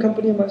 Enter the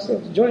company of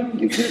myself. Join.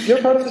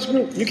 You're part of this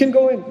group. You can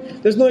go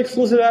in. There's no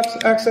exclusive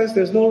access.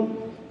 There's no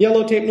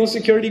yellow tape, no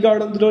security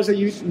guard on the doors.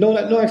 No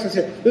access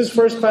here. This is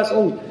first class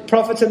only.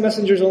 Prophets and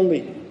messengers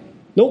only.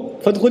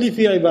 Nope. فَادْخُلِي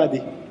فِي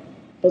عِبَادِي.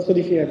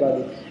 فَادْخُلِي فِي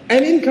عِبَادِي.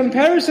 And in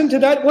comparison to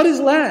that, what is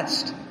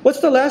last?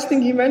 What's the last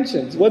thing He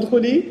mentions?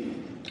 وَادْخُلِي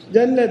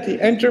Jannati,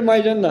 enter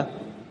my Jannah.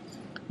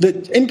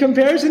 In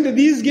comparison to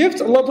these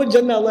gifts, Allah put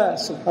Jannah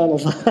last.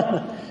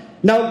 SubhanAllah.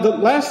 Now, the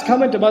last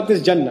comment about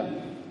this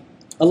Jannah.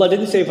 Allah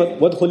didn't say,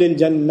 وَادْخُلِ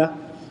الْجَنَّةِ,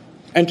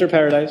 enter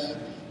paradise.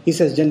 He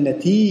says,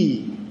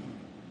 Jannati,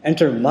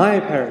 enter my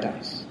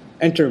paradise.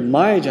 Enter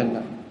my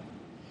Jannah.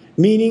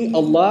 Meaning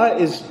Allah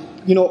is,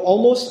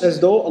 almost as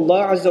though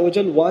Allah Azza wa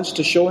Jal wants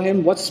to show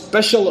him what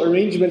special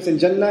arrangements in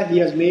Jannah He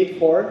has made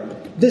for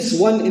this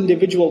one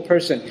individual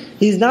person.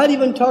 He's not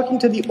even talking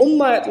to the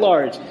ummah at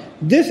large.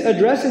 This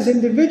addresses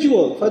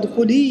individual.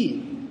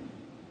 فَادْخُلِي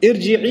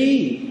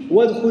irji'i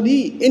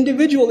wadkhuli.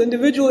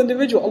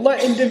 Individual. Allah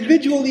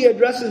individually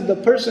addresses the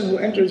person who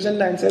enters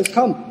Jannah and says,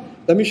 come,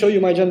 let me show you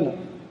my Jannah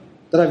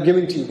that I've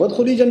given to you.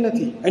 Wadkhuli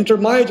jannati, enter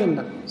my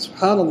Jannah.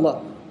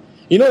 SubhanAllah.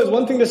 It's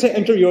one thing to say,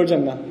 enter your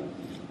Jannah.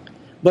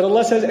 But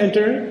Allah says,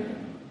 enter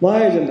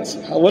my Jannah.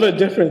 What a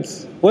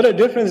difference. What a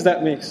difference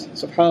that makes.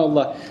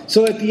 SubhanAllah.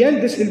 So at the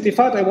end, this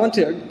iltifat, I want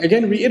to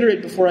again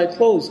reiterate before I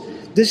close.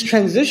 This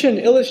transition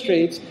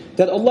illustrates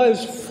that Allah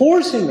is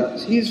forcing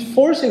us. He is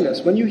forcing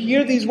us. When you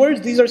hear these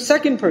words, these are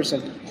second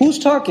person. Who's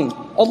talking?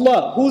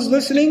 Allah. Who's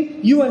listening?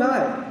 You and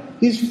I.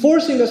 He's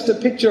forcing us to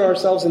picture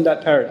ourselves in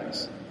that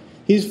paradise.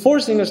 He's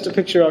forcing us to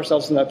picture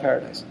ourselves in that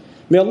paradise.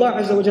 May Allah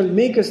Azza wa Jal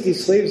make us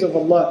these slaves of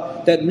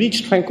Allah that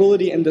reach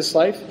tranquility in this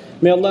life.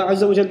 May Allah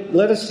Azza wa Jal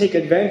let us take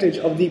advantage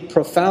of the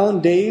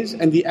profound days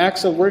and the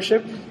acts of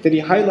worship that He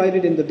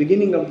highlighted in the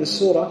beginning of this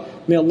surah.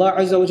 May Allah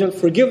Azza wa Jal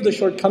forgive the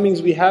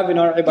shortcomings we have in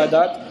our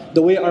ibadat,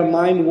 the way our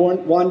mind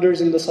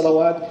wanders in the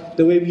salawat,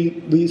 the way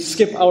we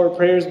skip our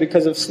prayers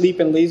because of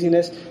sleep and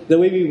laziness, the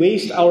way we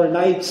waste our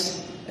nights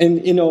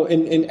in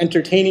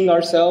entertaining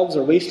ourselves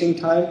or wasting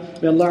time.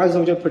 May Allah Azza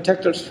wa Jal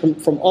protect us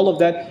from all of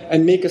that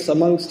and make us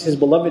amongst His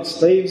beloved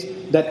slaves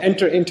that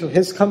enter into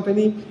His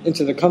company,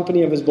 into the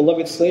company of His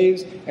beloved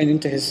slaves, and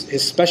into His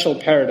special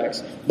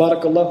paradise.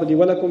 Barakallahu li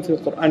wa lakum fi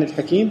al-Quran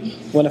Hakeem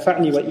wa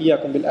nafa'ni wa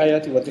iyyakum bil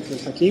ayati wa dhikr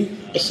al-Hakeem.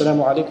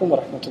 Assalamu alaikum wa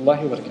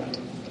rahmatullahi wa barakatuh.